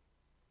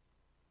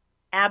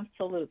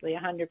 Absolutely,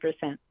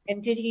 100%.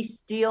 And did he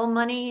steal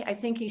money? I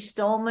think he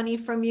stole money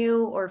from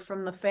you or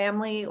from the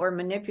family or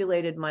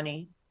manipulated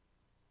money.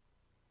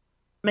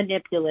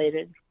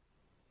 Manipulated.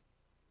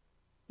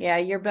 Yeah,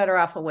 you're better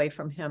off away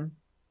from him.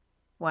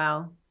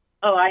 Wow.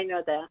 Oh, I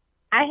know that.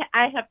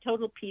 I have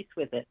total peace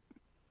with it.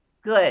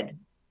 Good.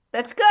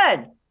 That's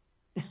good.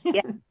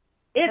 Yeah,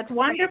 it's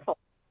wonderful.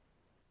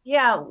 Great.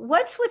 Yeah.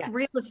 What's with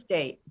real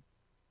estate?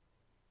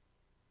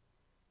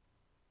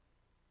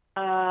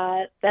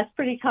 That's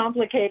pretty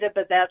complicated,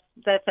 but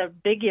that's a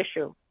big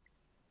issue.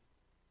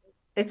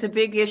 It's a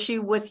big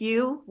issue with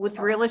you, with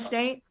real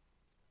estate?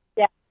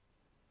 Yeah.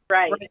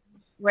 Right.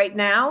 Right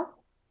now?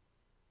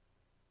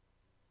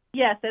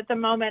 Yes, at the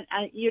moment,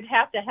 you'd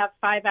have to have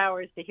 5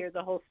 hours to hear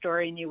the whole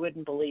story and you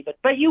wouldn't believe it,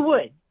 but you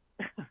would.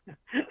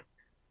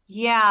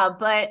 Yeah,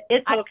 but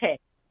it's okay.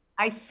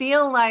 I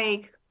feel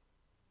like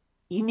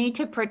you need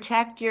to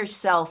protect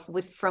yourself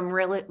with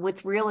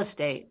real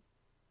estate.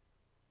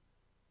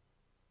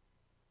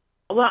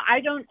 Well, I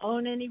don't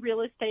own any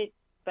real estate,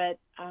 but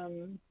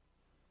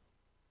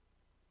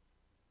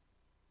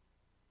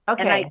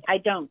okay. And I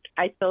don't.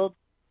 I sold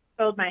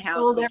my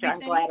house, which I'm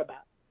glad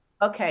about.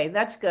 Okay,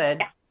 that's good.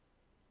 Yeah.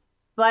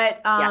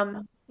 But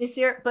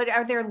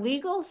are there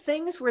legal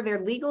things? Were there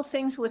legal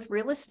things with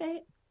real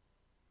estate?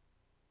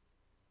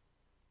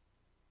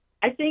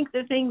 I think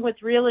the thing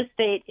with real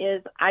estate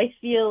is I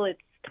feel it's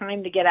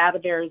time to get out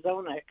of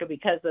Arizona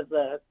because of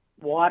the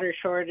water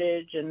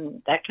shortage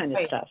and that kind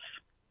of stuff.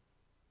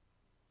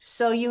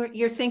 So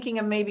you're thinking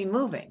of maybe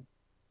moving?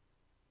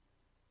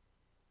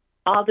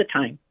 All the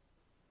time.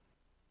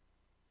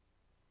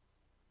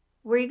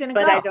 Where are you going to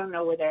go? But I don't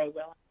know whether I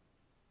will.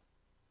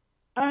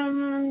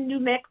 New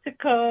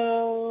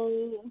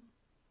Mexico.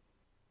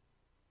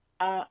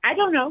 I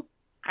don't know.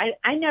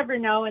 I never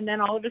know. And then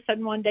all of a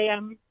sudden one day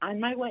I'm on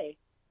my way.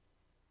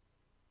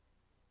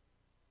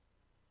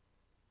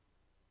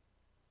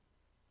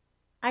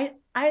 I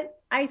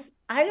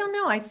don't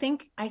know. I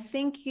think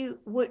you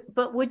would,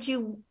 but would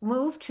you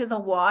move to the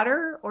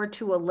water or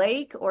to a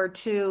lake or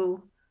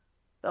to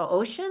the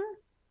ocean?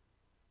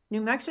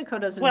 New Mexico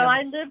doesn't. Well,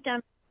 I lived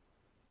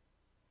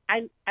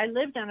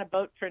on a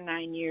boat for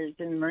 9 years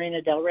in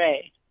Marina del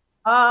Rey.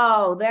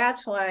 Oh,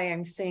 that's why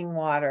I'm seeing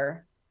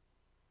water.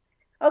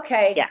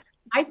 Okay. Yeah.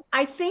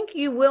 I think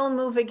you will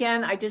move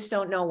again. I just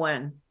don't know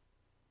when.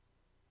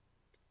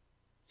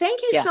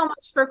 Thank you so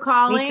much for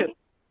calling. Me too.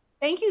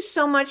 Thank you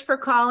so much for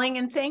calling,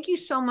 and thank you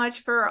so much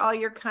for all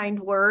your kind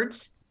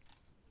words.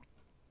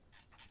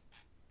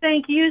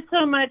 Thank you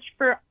so much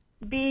for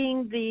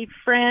being the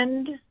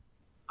friend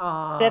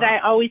that I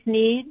always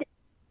need,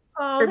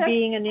 for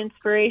being an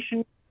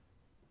inspiration,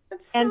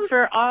 and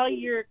for all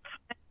your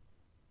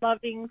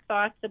loving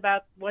thoughts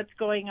about what's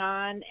going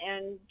on.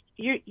 And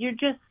you're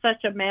just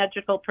such a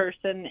magical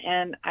person,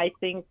 and I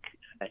think,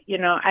 I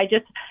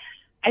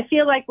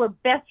feel like we're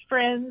best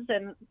friends,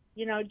 and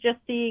just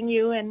seeing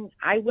you, and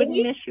I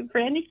wouldn't miss you for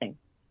anything.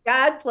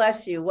 God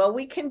bless you. Well,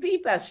 we can be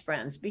best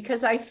friends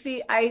because I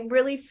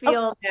really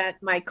feel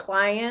that my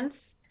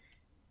clients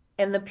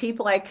and the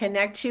people I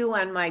connect to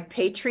on my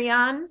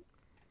Patreon,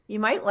 you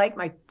might like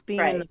being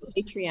in the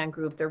Patreon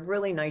group. They're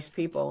really nice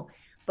people.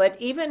 But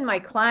even my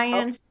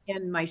clients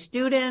and my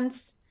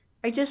students,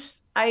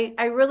 I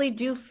really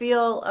do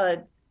feel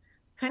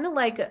kind of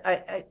like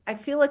I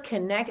feel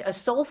a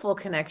soulful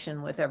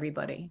connection with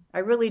everybody. I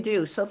really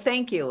do. So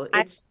thank you.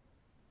 It's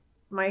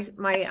my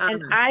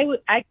honor.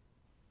 And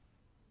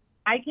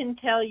I can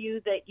tell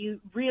you that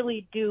you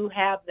really do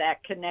have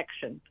that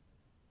connection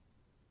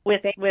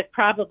with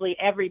probably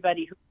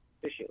everybody who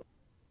knows you.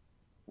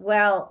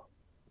 Well,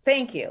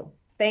 thank you.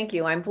 Thank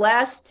you. I'm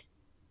blessed,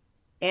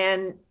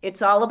 and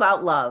it's all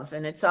about love,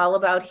 and it's all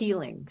about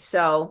healing.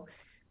 So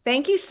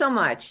thank you so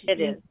much.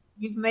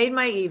 You've made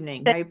my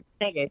evening. I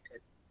appreciate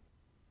it.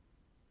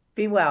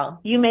 Be well.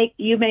 You make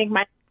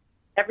my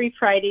every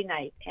Friday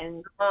night,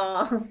 and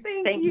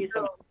thank you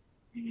so much.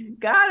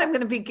 God, I'm going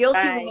to be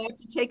guilty when I have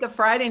to take a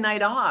Friday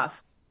night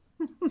off.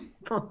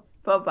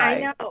 Bye-bye.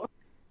 I know.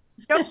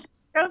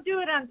 Don't do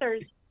it on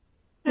Thursday.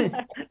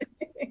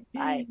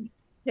 Bye.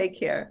 Take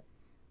care.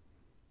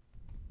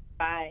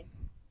 Bye.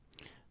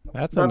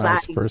 That's a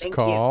nice first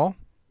call.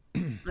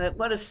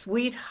 What a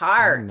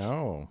sweetheart. I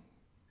know.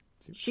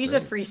 She's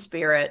a free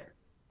spirit.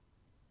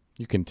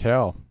 You can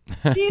tell.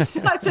 She's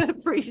such a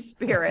free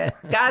spirit.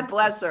 God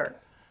bless her.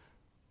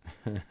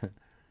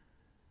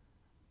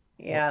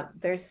 Yeah,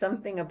 there's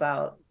something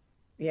about,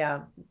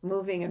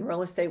 moving in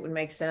real estate would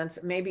make sense.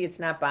 Maybe it's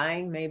not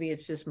buying, maybe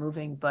it's just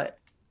moving, but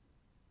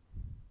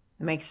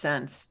it makes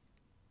sense.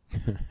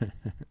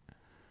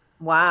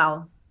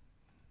 Wow.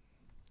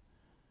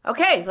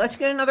 Okay, let's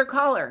get another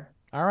caller.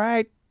 All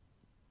right.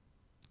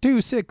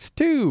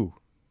 262.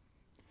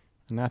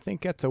 And I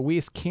think that's a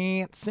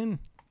Wisconsin.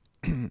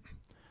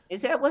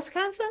 Is that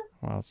Wisconsin?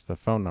 Well, it's the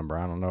phone number.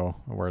 I don't know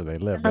where they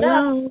live.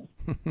 Hello.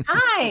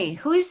 Hi,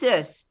 who is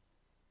this?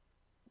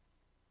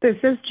 This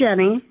is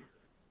Jenny.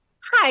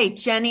 Hi,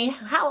 Jenny.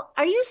 How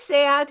are you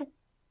sad?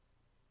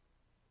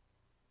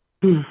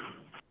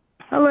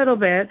 A little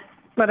bit,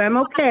 but I'm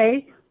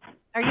okay.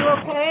 Are you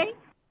okay?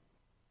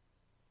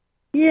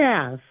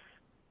 Yes.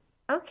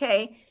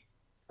 Okay.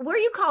 Where are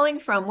you calling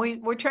from?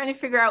 We're trying to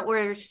figure out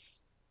where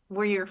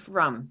you're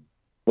from.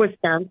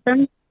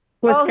 Wisconsin.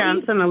 Oh,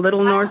 Wisconsin, a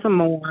little wow. north of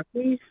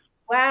Milwaukee.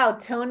 Wow,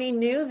 Tony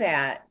knew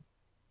that.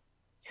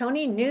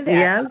 Tony knew that.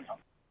 Yes.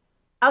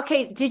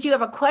 Okay, did you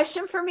have a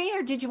question for me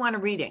or did you want a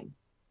reading?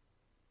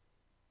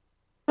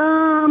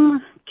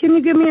 Can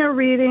you give me a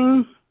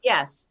reading?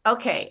 Yes.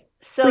 Okay.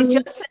 So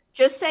Please.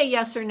 just say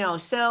yes or no.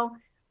 So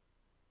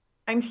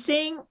I'm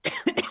seeing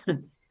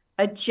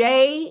a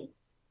J,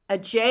 a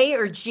J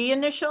or G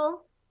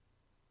initial.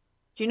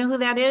 Do you know who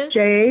that is?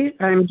 Jay,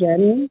 I'm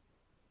Jenny.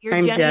 You're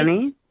I'm Jenny.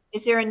 Jenny.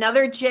 Is there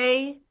another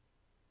J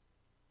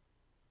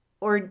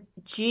or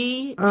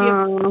G?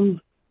 A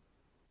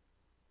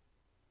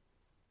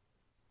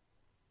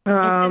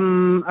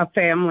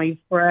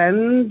family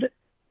friend,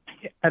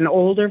 an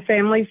older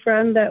family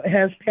friend that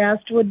has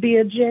passed would be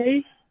a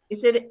J.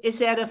 Is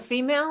that a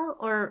female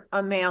or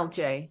a male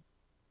J?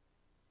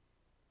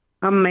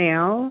 A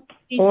male,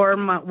 or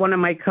one of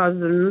my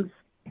cousins.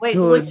 Wait,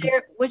 was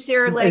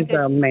there like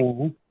a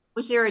male?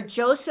 Was there a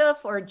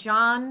Joseph or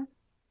John?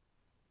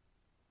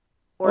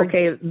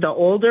 Okay, the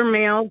older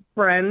male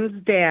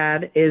friend's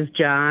dad is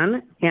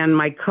John, and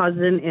my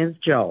cousin is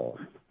Joe.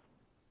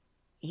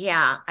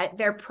 Yeah,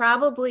 they're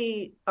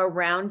probably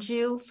around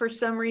you for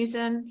some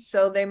reason,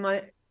 so they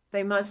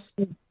must.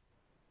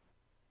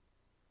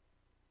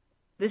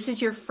 This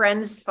is your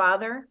friend's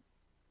father?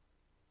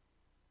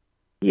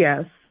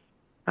 Yes,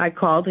 I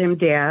called him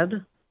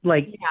Dad,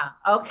 like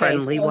okay,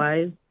 friendly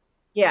wise.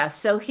 Yeah,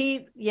 so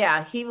he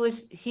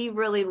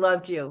really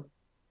loved you.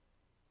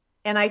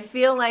 And I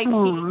feel like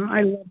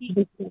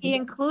he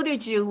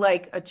included you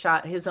like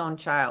his own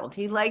child.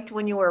 He liked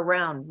when you were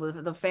around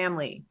with the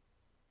family.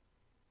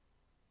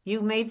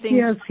 You made things.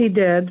 Yes, he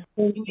did.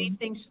 You made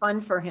things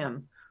fun for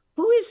him.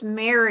 Who is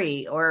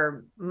Mary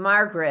or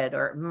Margaret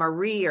or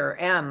Marie or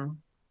M?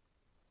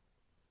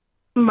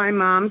 My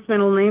mom's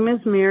middle name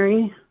is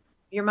Mary.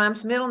 Your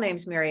mom's middle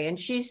name's Mary, and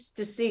she's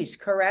deceased,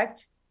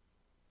 correct?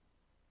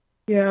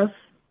 Yes.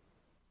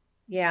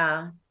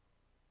 Yeah.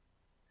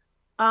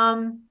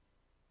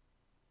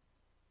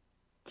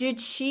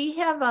 Did she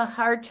have a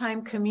hard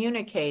time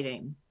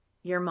communicating,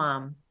 your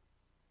mom?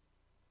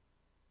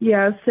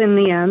 Yes, in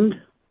the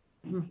end.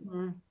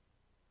 Mm-hmm.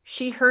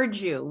 She heard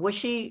you.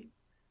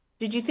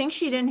 Did you think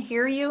she didn't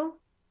hear you?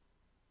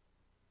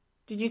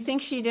 Did you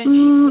think she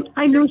didn't?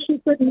 I knew she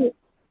could.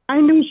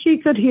 I knew she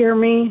could hear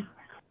me.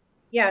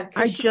 Yeah,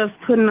 I just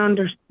couldn't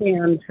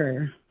understand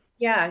her.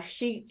 Yeah,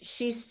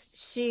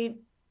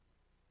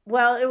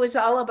 well, it was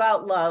all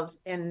about love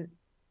and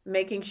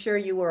making sure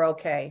you were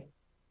okay.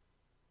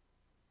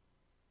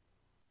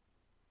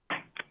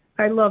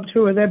 I loved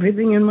her with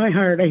everything in my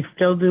heart. I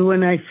still do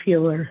when I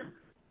feel her.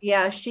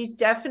 Yeah, she's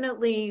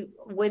definitely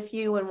with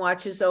you and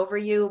watches over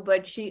you,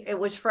 but it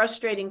was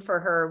frustrating for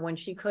her when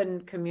she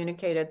couldn't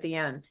communicate at the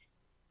end.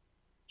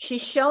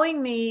 She's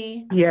showing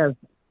me. Yes.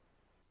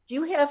 Do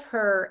you have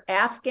her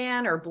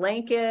Afghan or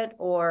blanket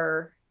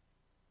or?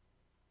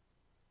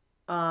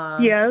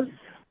 Yes.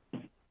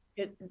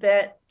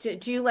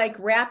 Do you like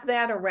wrap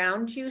that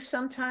around you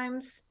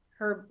sometimes?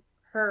 Her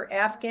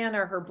Afghan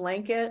or her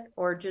blanket,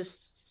 or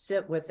just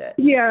sit with it?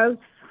 Yes.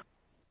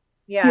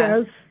 Yeah.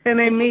 Yes,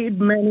 and I made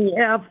many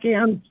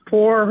Afghans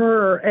for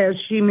her as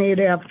she made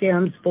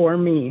Afghans for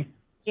me.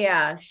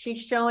 Yeah,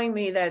 she's showing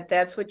me that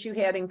that's what you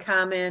had in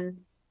common,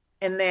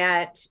 and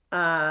that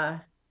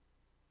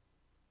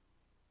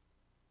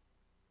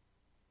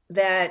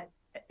that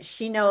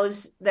she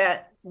knows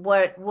that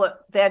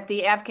that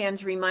the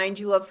Afghans remind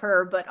you of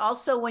her, but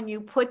also when you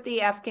put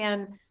the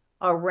Afghan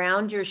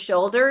around your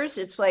shoulders,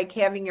 it's like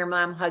having your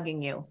mom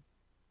hugging you.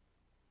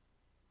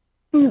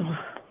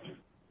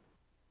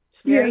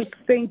 Yes,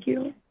 thank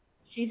you.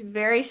 She's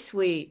very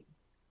sweet.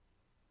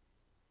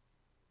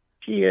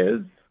 She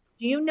is.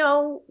 Do you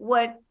know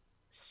what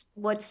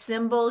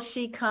symbol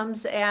she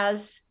comes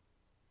as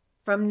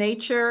from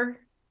nature?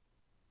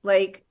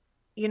 Like,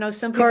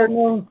 some people.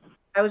 Cardinal.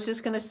 I was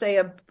just going to say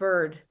a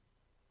bird.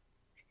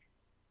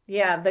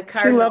 Yeah, the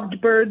cardinal. She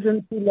loved birds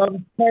and she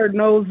loved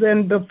cardinals.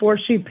 And before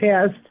she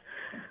passed,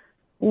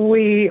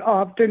 we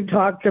often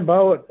talked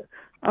about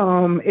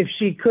if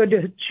she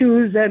could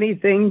choose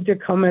anything to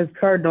come as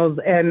cardinals.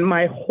 And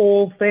my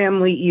whole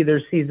family either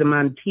sees them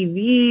on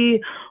TV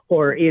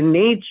or in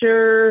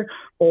nature,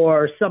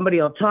 or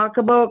somebody will talk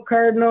about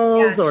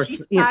cardinals, or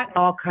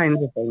all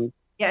kinds of things.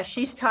 Yeah,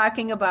 she's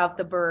talking about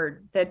the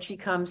bird that she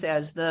comes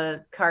as,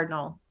 the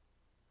cardinal.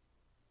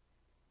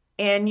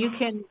 And you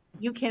can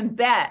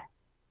bet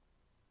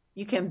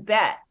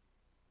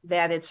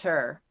that it's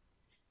her.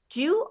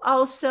 Do you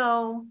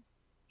also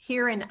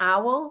hear an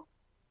owl?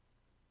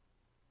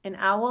 An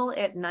owl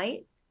at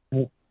night?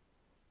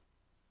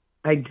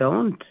 I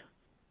don't.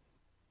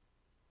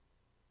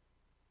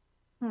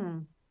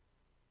 I'm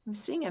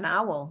seeing an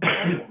owl.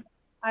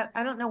 I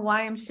don't know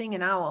why I'm seeing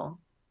an owl.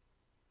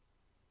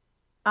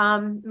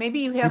 Maybe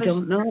you I have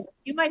don't know.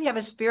 you might have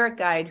a spirit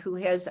guide who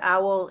has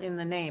owl in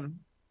the name,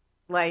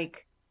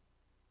 like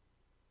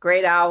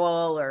great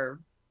owl or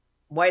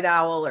white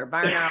owl or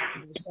barn owl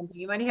or something.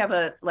 You might have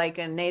a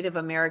Native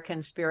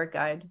American spirit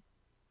guide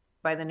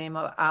by the name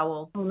of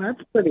owl. Oh,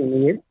 that's pretty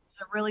neat.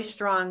 It's a really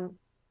strong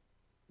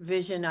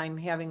vision I'm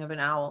having of an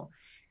owl.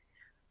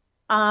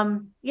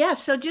 Yeah,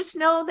 so just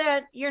know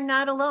that you're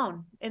not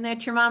alone and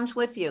that your mom's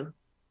with you.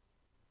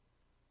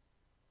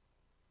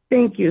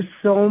 Thank you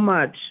so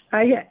much.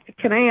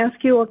 Can I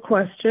ask you a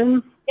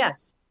question?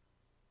 Yes.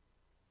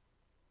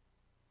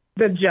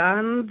 The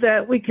John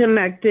that we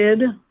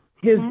connected,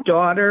 his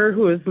daughter,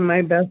 who is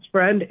my best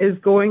friend, is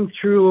going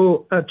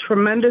through a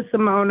tremendous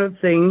amount of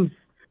things.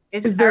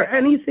 Is there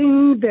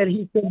anything that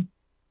he could?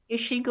 Is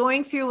she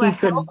going through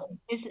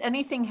is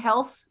anything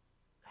health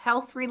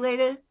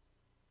related?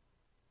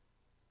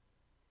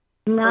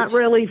 Not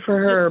really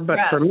for her,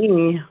 but for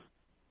me.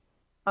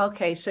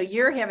 Okay, so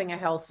you're having a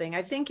health thing.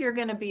 I think you're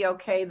going to be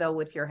okay though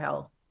with your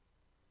health.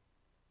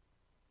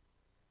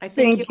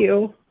 Thank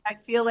you. I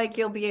feel like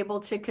you'll be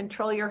able to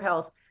control your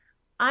health.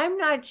 I'm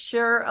not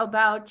sure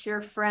about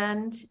your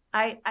friend.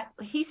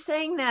 He's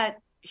saying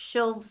that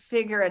she'll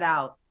figure it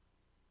out.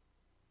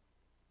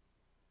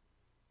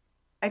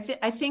 I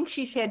think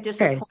she's had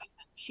disappointment.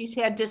 Okay. She's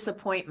had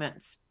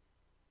disappointments.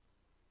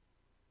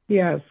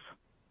 Yes.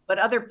 But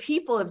other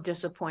people have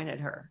disappointed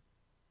her.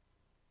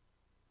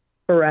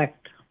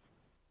 Correct.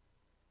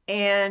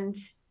 And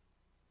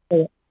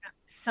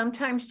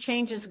sometimes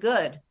change is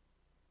good.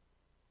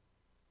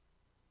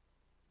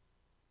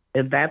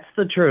 That's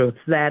the truth.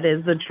 That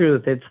is the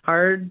truth. It's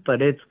hard,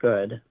 but it's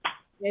good.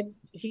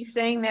 He's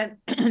saying that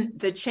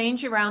the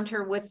change around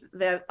her with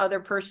the other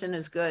person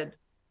is good.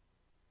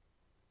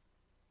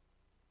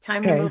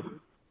 Time to move.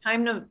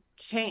 Time to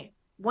change.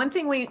 One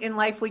thing in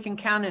life we can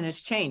count on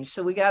is change.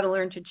 So we got to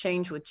learn to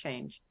change with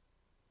change.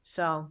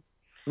 So.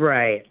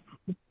 Right.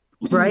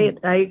 Right.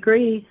 I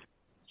agree.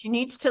 She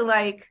needs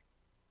to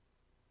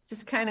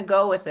just kind of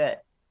go with it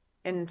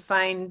and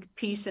find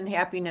peace and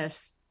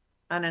happiness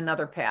on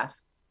another path.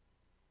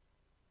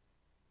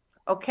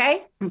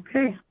 Okay?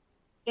 Okay.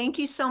 Thank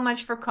you so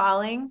much for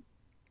calling.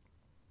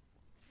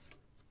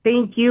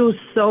 Thank you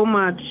so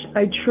much.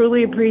 I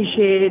truly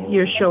appreciate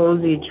your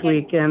shows each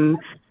week and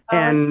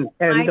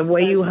the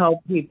way you help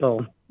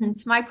people.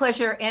 It's my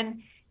pleasure.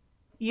 And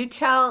you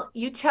tell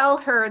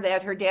her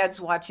that her dad's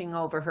watching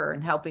over her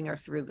and helping her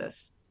through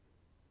this.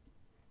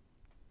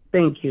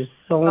 Thank you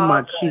so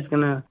much. Good. She's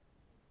gonna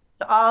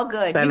it's all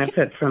good.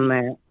 Benefit from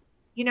that.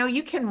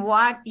 You can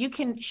watch,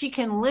 she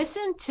can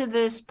listen to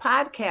this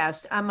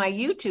podcast on my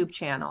YouTube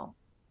channel.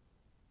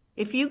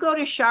 If you go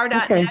to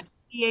char.net,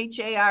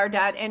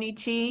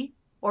 char.net,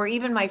 or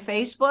even my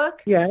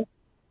Facebook,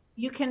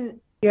 you can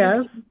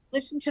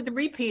listen to the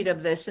repeat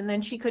of this and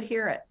then she could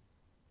hear it.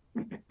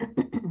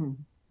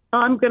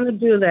 I'm going to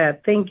do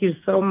that. Thank you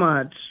so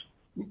much.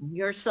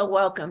 You're so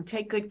welcome.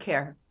 Take good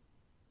care.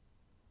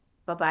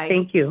 Bye-bye.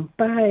 Thank you.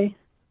 Bye.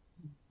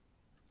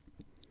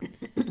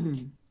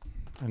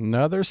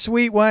 Another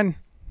sweet one.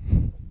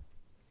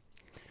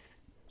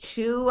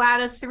 2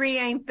 out of 3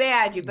 ain't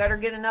bad. You better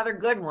get another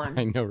good one.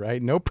 I know,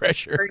 right? No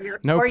pressure. You're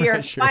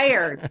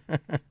fired.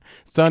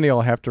 Sonny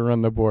will have to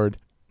run the board.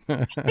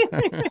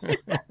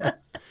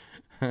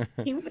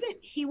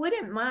 He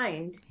wouldn't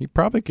mind. He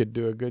probably could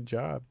do a good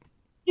job.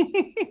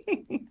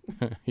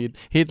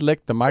 He'd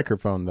lick the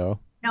microphone though.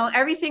 No,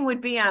 everything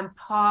would be on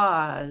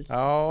pause.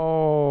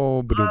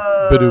 Oh,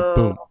 ba-doop,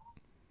 boom.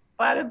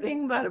 Bada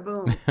bing, bada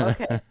boom.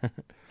 Okay.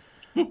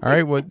 All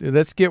right, well,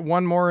 let's get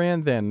one more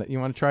in then. You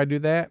want to try to do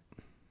that?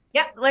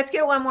 Yep, let's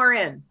get one more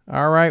in.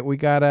 All right, we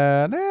got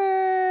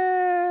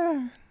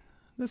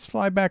let's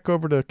fly back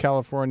over to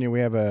California.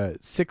 We have a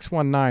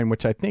 619,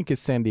 which I think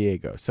is San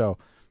Diego. So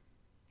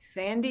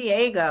San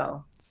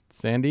Diego.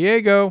 San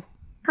Diego.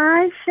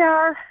 Hi,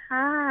 Char.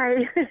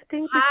 Hi.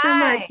 Thank you so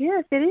much.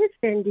 Yes, it is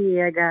San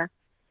Diego.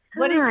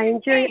 What is your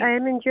name? I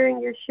am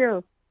enjoying your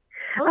show.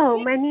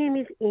 Oh, my name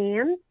is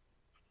Anne.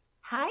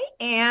 Hi,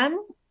 Anne.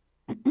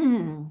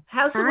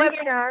 How's the weather?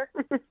 Char.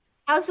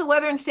 How's the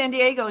weather in San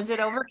Diego? Is it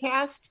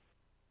overcast?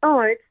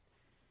 Oh,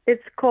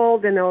 it's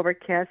cold and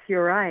overcast.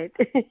 You're right.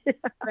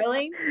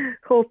 Really?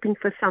 Hoping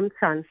for some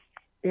sun.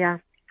 Yeah.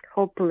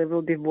 Hopefully it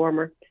will be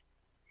warmer.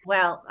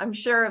 Well, I'm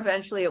sure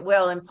eventually it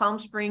will. In Palm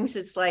Springs,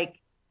 it's like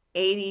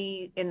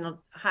 80 in the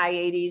high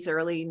 80s,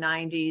 early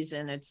 90s,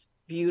 and it's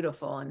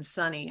beautiful and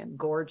sunny and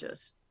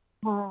gorgeous.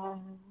 Oh,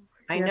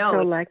 I know.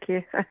 So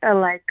lucky. I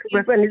like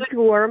when it's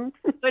warm.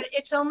 But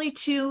it's only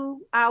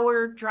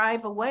 2-hour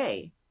drive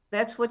away.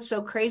 That's what's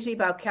so crazy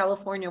about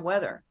California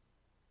weather.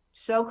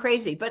 So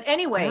crazy. But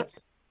anyway,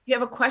 you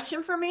have a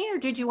question for me or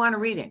did you want a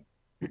reading?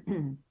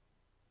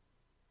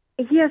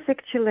 Yes,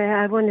 actually,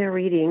 I want a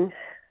reading.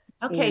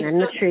 Okay. I'm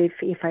not sure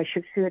if I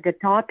should say the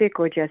topic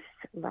or just,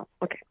 well,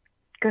 okay.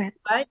 Go ahead.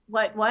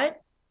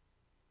 What?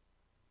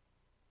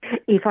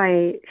 If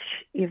I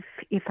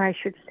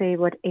should say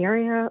what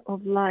area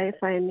of life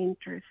I am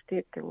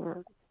interested,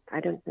 or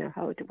I don't know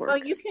how it works. Well,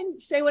 you can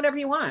say whatever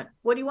you want.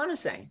 What do you want to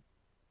say?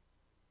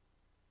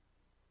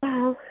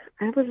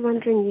 I was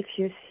wondering if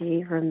you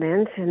see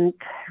romance and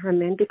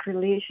romantic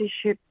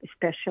relationship,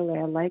 especially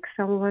I like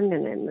someone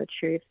and I'm not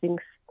sure if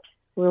things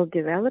will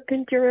develop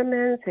into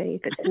romance, and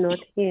if it's not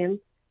him,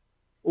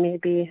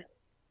 maybe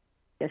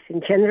just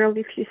in general,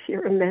 if you see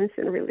romance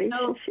and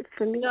relationship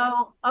for me.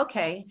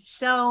 Okay.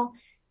 So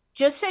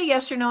just say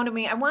yes or no to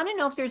me. I want to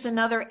know if there's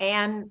another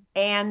Ann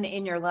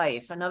in your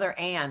life, another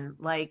Ann,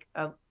 like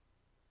a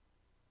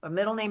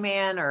middle name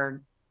Ann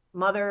or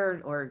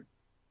mother or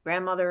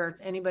grandmother,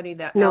 anybody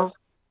that else.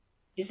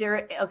 Is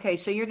there? Okay.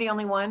 So you're the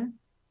only one?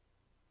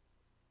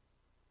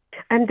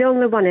 I'm the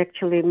only one,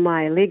 actually.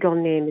 My legal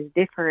name is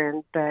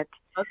different, but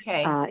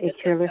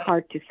it's really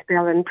hard to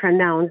spell and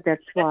pronounce.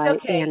 That's why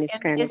Anne is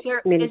kind of,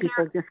 many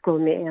people just call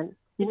me Anne.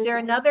 Is there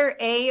another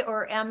A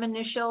or M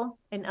initial,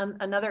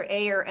 another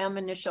A or M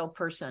initial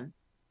person?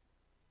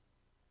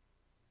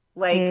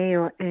 Like A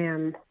or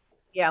M.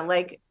 Yeah,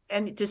 like,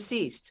 and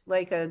deceased,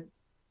 like a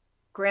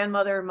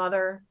grandmother,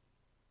 mother.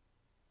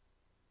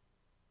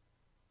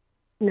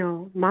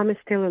 No, mom is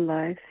still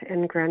alive,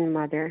 and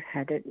grandmother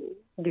had a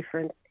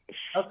different.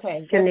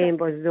 Okay, her name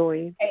was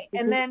Zoe. Okay.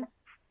 And then,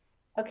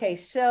 okay,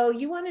 so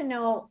you want to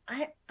know?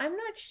 I'm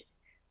not.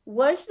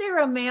 Was there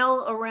a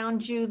male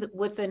around you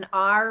with an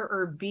R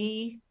or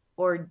B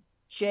or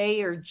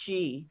J or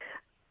G?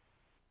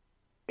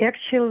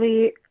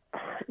 Actually,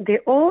 the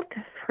old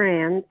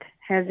friend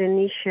has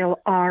initial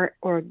R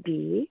or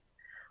B,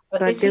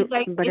 but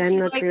I'm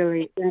not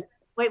really.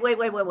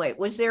 Wait.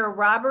 Was there a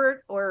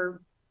Robert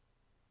or?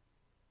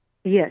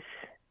 Yes,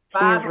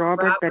 Bob, he is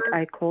Robert, but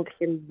I called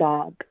him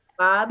Bob.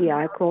 Bob? Yeah,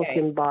 I called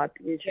him Bob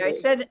usually.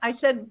 Yeah, I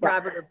said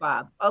Robert or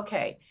Bob.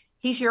 Okay.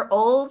 He's your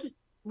old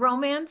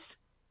romance?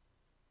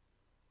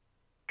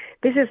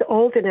 This is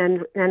old,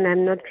 and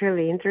I'm not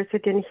really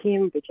interested in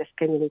him. We just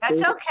communicated.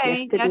 That's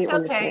okay. That's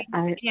okay.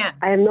 I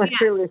am not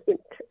really.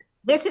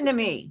 Listen to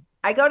me.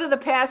 I go to the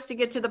past to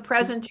get to the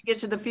present to get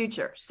to the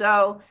future.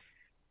 So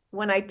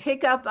when I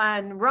pick up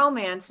on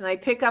romance and I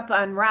pick up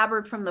on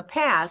Robert from the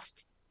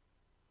past,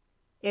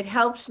 it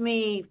helps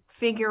me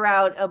figure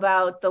out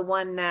about the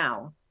one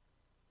now.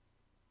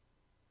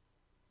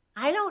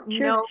 I don't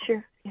know.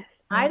 Sure. Yes.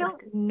 I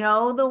don't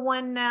know the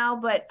one now,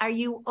 but are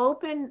you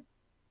open?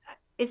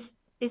 Is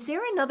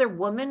there another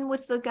woman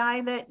with the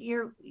guy that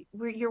you're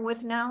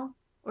with now,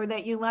 or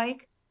that you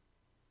like?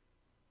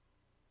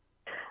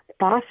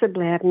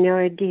 Possibly, I have no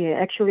idea.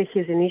 Actually,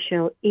 his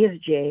initial is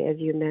J, as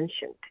you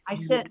mentioned. I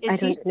said, I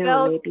don't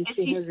know. Maybe is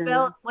he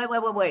spelled?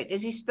 Wait.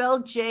 Is he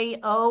spelled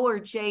J-O or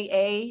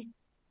J-A?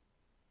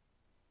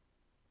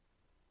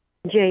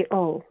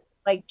 J-O.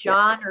 Like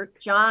John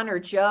or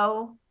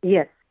Joe?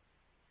 Yes.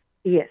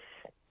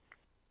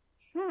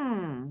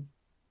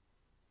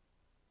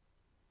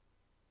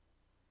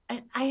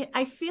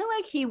 I feel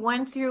like he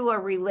went through a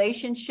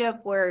relationship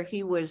where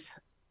he was,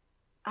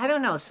 I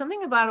don't know,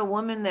 something about a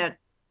woman that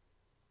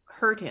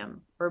hurt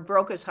him or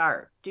broke his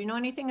heart. Do you know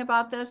anything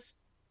about this?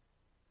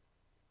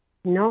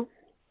 No,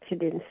 she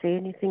didn't say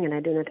anything, and I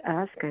do not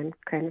ask. I'm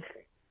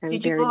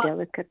very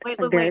delicate,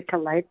 very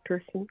polite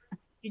person.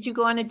 Did you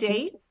go on a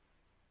date?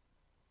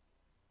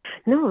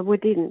 No, we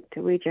didn't.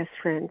 We're just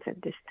friends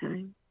at this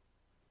time.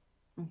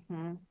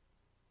 Mm-hmm.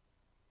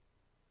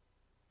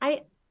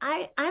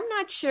 I'm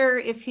not sure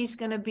if he's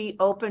going to be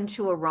open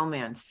to a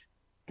romance.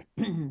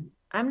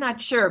 I'm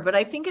not sure, but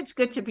I think it's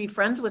good to be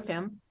friends with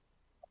him.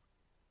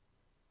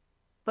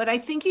 But I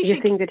think you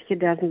think that he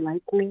doesn't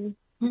like me?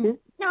 Mm-hmm.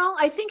 No,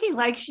 I think he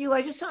likes you.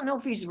 I just don't know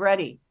if he's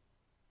ready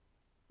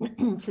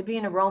to be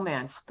in a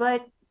romance.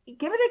 But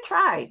give it a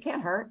try. It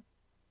can't hurt.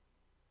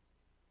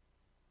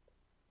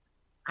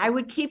 I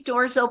would keep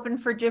doors open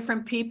for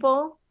different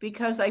people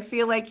because I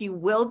feel like you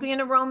will be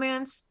in a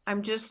romance.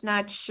 I'm just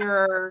not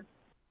sure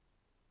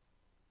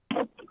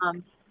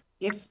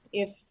if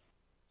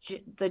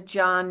the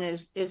John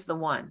is the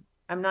one.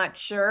 I'm not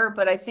sure,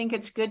 but I think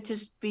it's good to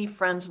be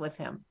friends with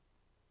him.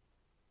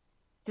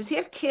 Does he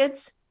have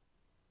kids?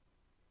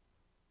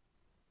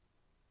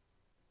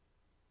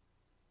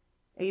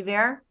 Are you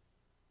there?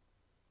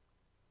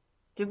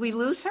 Did we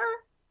lose her?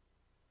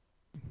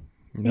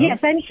 No.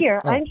 Yes, I'm here.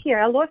 Oh. I'm here.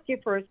 I lost you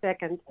for a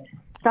second.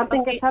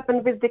 Something has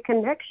happened with the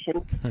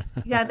connection.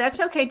 Yeah,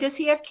 that's okay. Does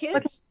he have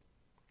kids?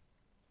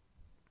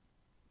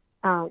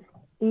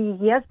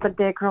 Yes, but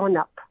they're grown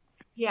up.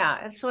 Yeah,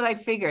 that's what I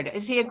figured.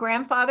 Is he a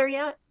grandfather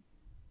yet?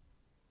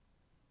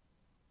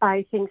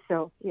 I think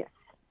so, yes.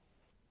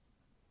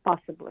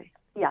 Possibly,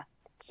 yeah.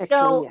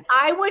 So yes.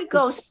 I would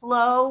go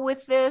slow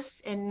with this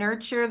and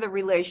nurture the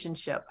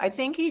relationship. I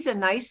think he's a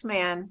nice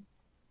man.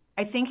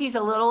 I think he's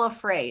a little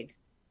afraid.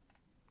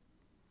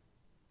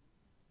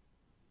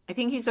 I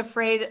think he's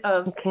afraid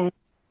of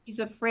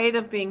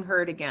being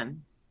hurt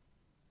again.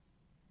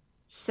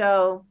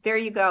 So there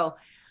you go.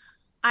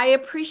 I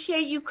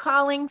appreciate you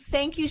calling.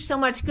 Thank you so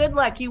much. Good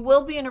luck. You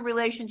will be in a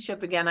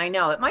relationship again. I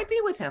know it might be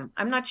with him.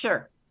 I'm not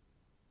sure,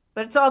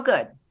 but it's all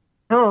good.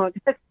 Oh,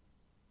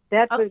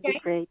 that would be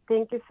great.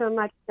 Thank you so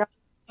much.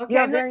 Okay,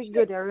 you're very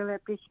good. I really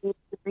appreciate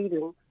the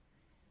reading.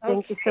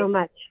 Thank you so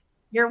much.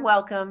 You're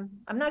welcome.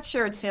 I'm not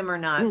sure it's him or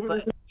not,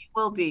 but it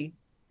will be.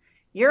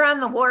 You're on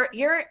the war.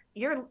 You're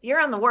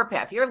on the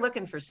warpath. You're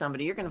looking for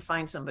somebody. You're going to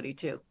find somebody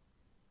too.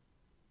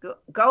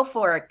 Go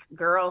for it,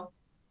 girl.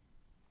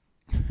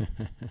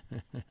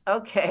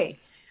 Okay.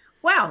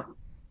 Wow.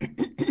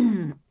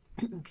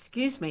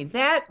 Excuse me.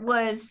 That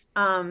was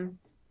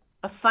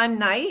a fun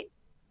night.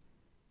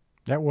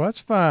 That was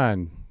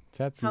fun.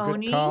 Had some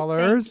Tony, good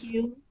callers. thank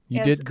you. You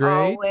as did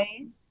great.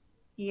 Always.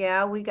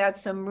 Yeah, we got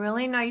some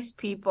really nice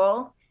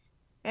people.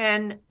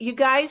 And you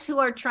guys who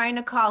are trying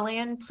to call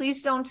in,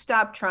 please don't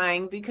stop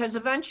trying, because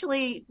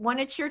eventually when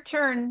it's your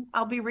turn,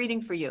 I'll be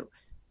reading for you.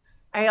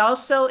 I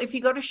also, if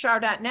you go to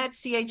char.net,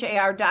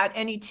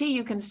 char.net,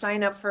 you can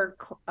sign up for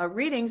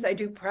readings. I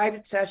do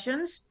private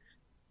sessions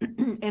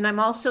and I'm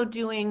also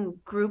doing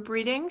group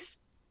readings.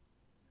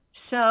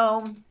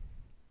 So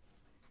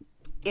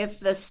if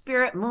the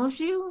spirit moves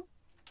you,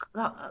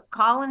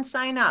 call and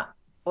sign up,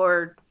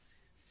 or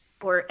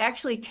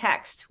actually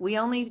text. We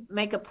only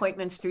make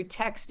appointments through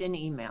text and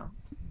email.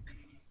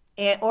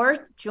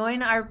 Or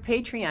join our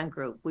Patreon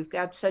group. We've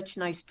got such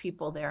nice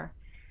people there.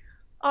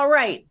 All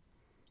right.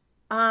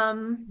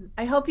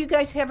 I hope you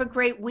guys have a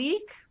great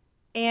week,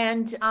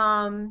 and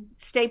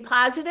stay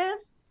positive,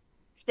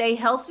 stay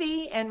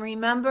healthy, and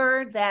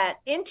remember that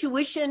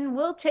intuition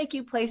will take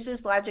you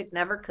places logic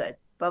never could.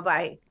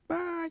 Bye-bye.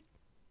 Bye.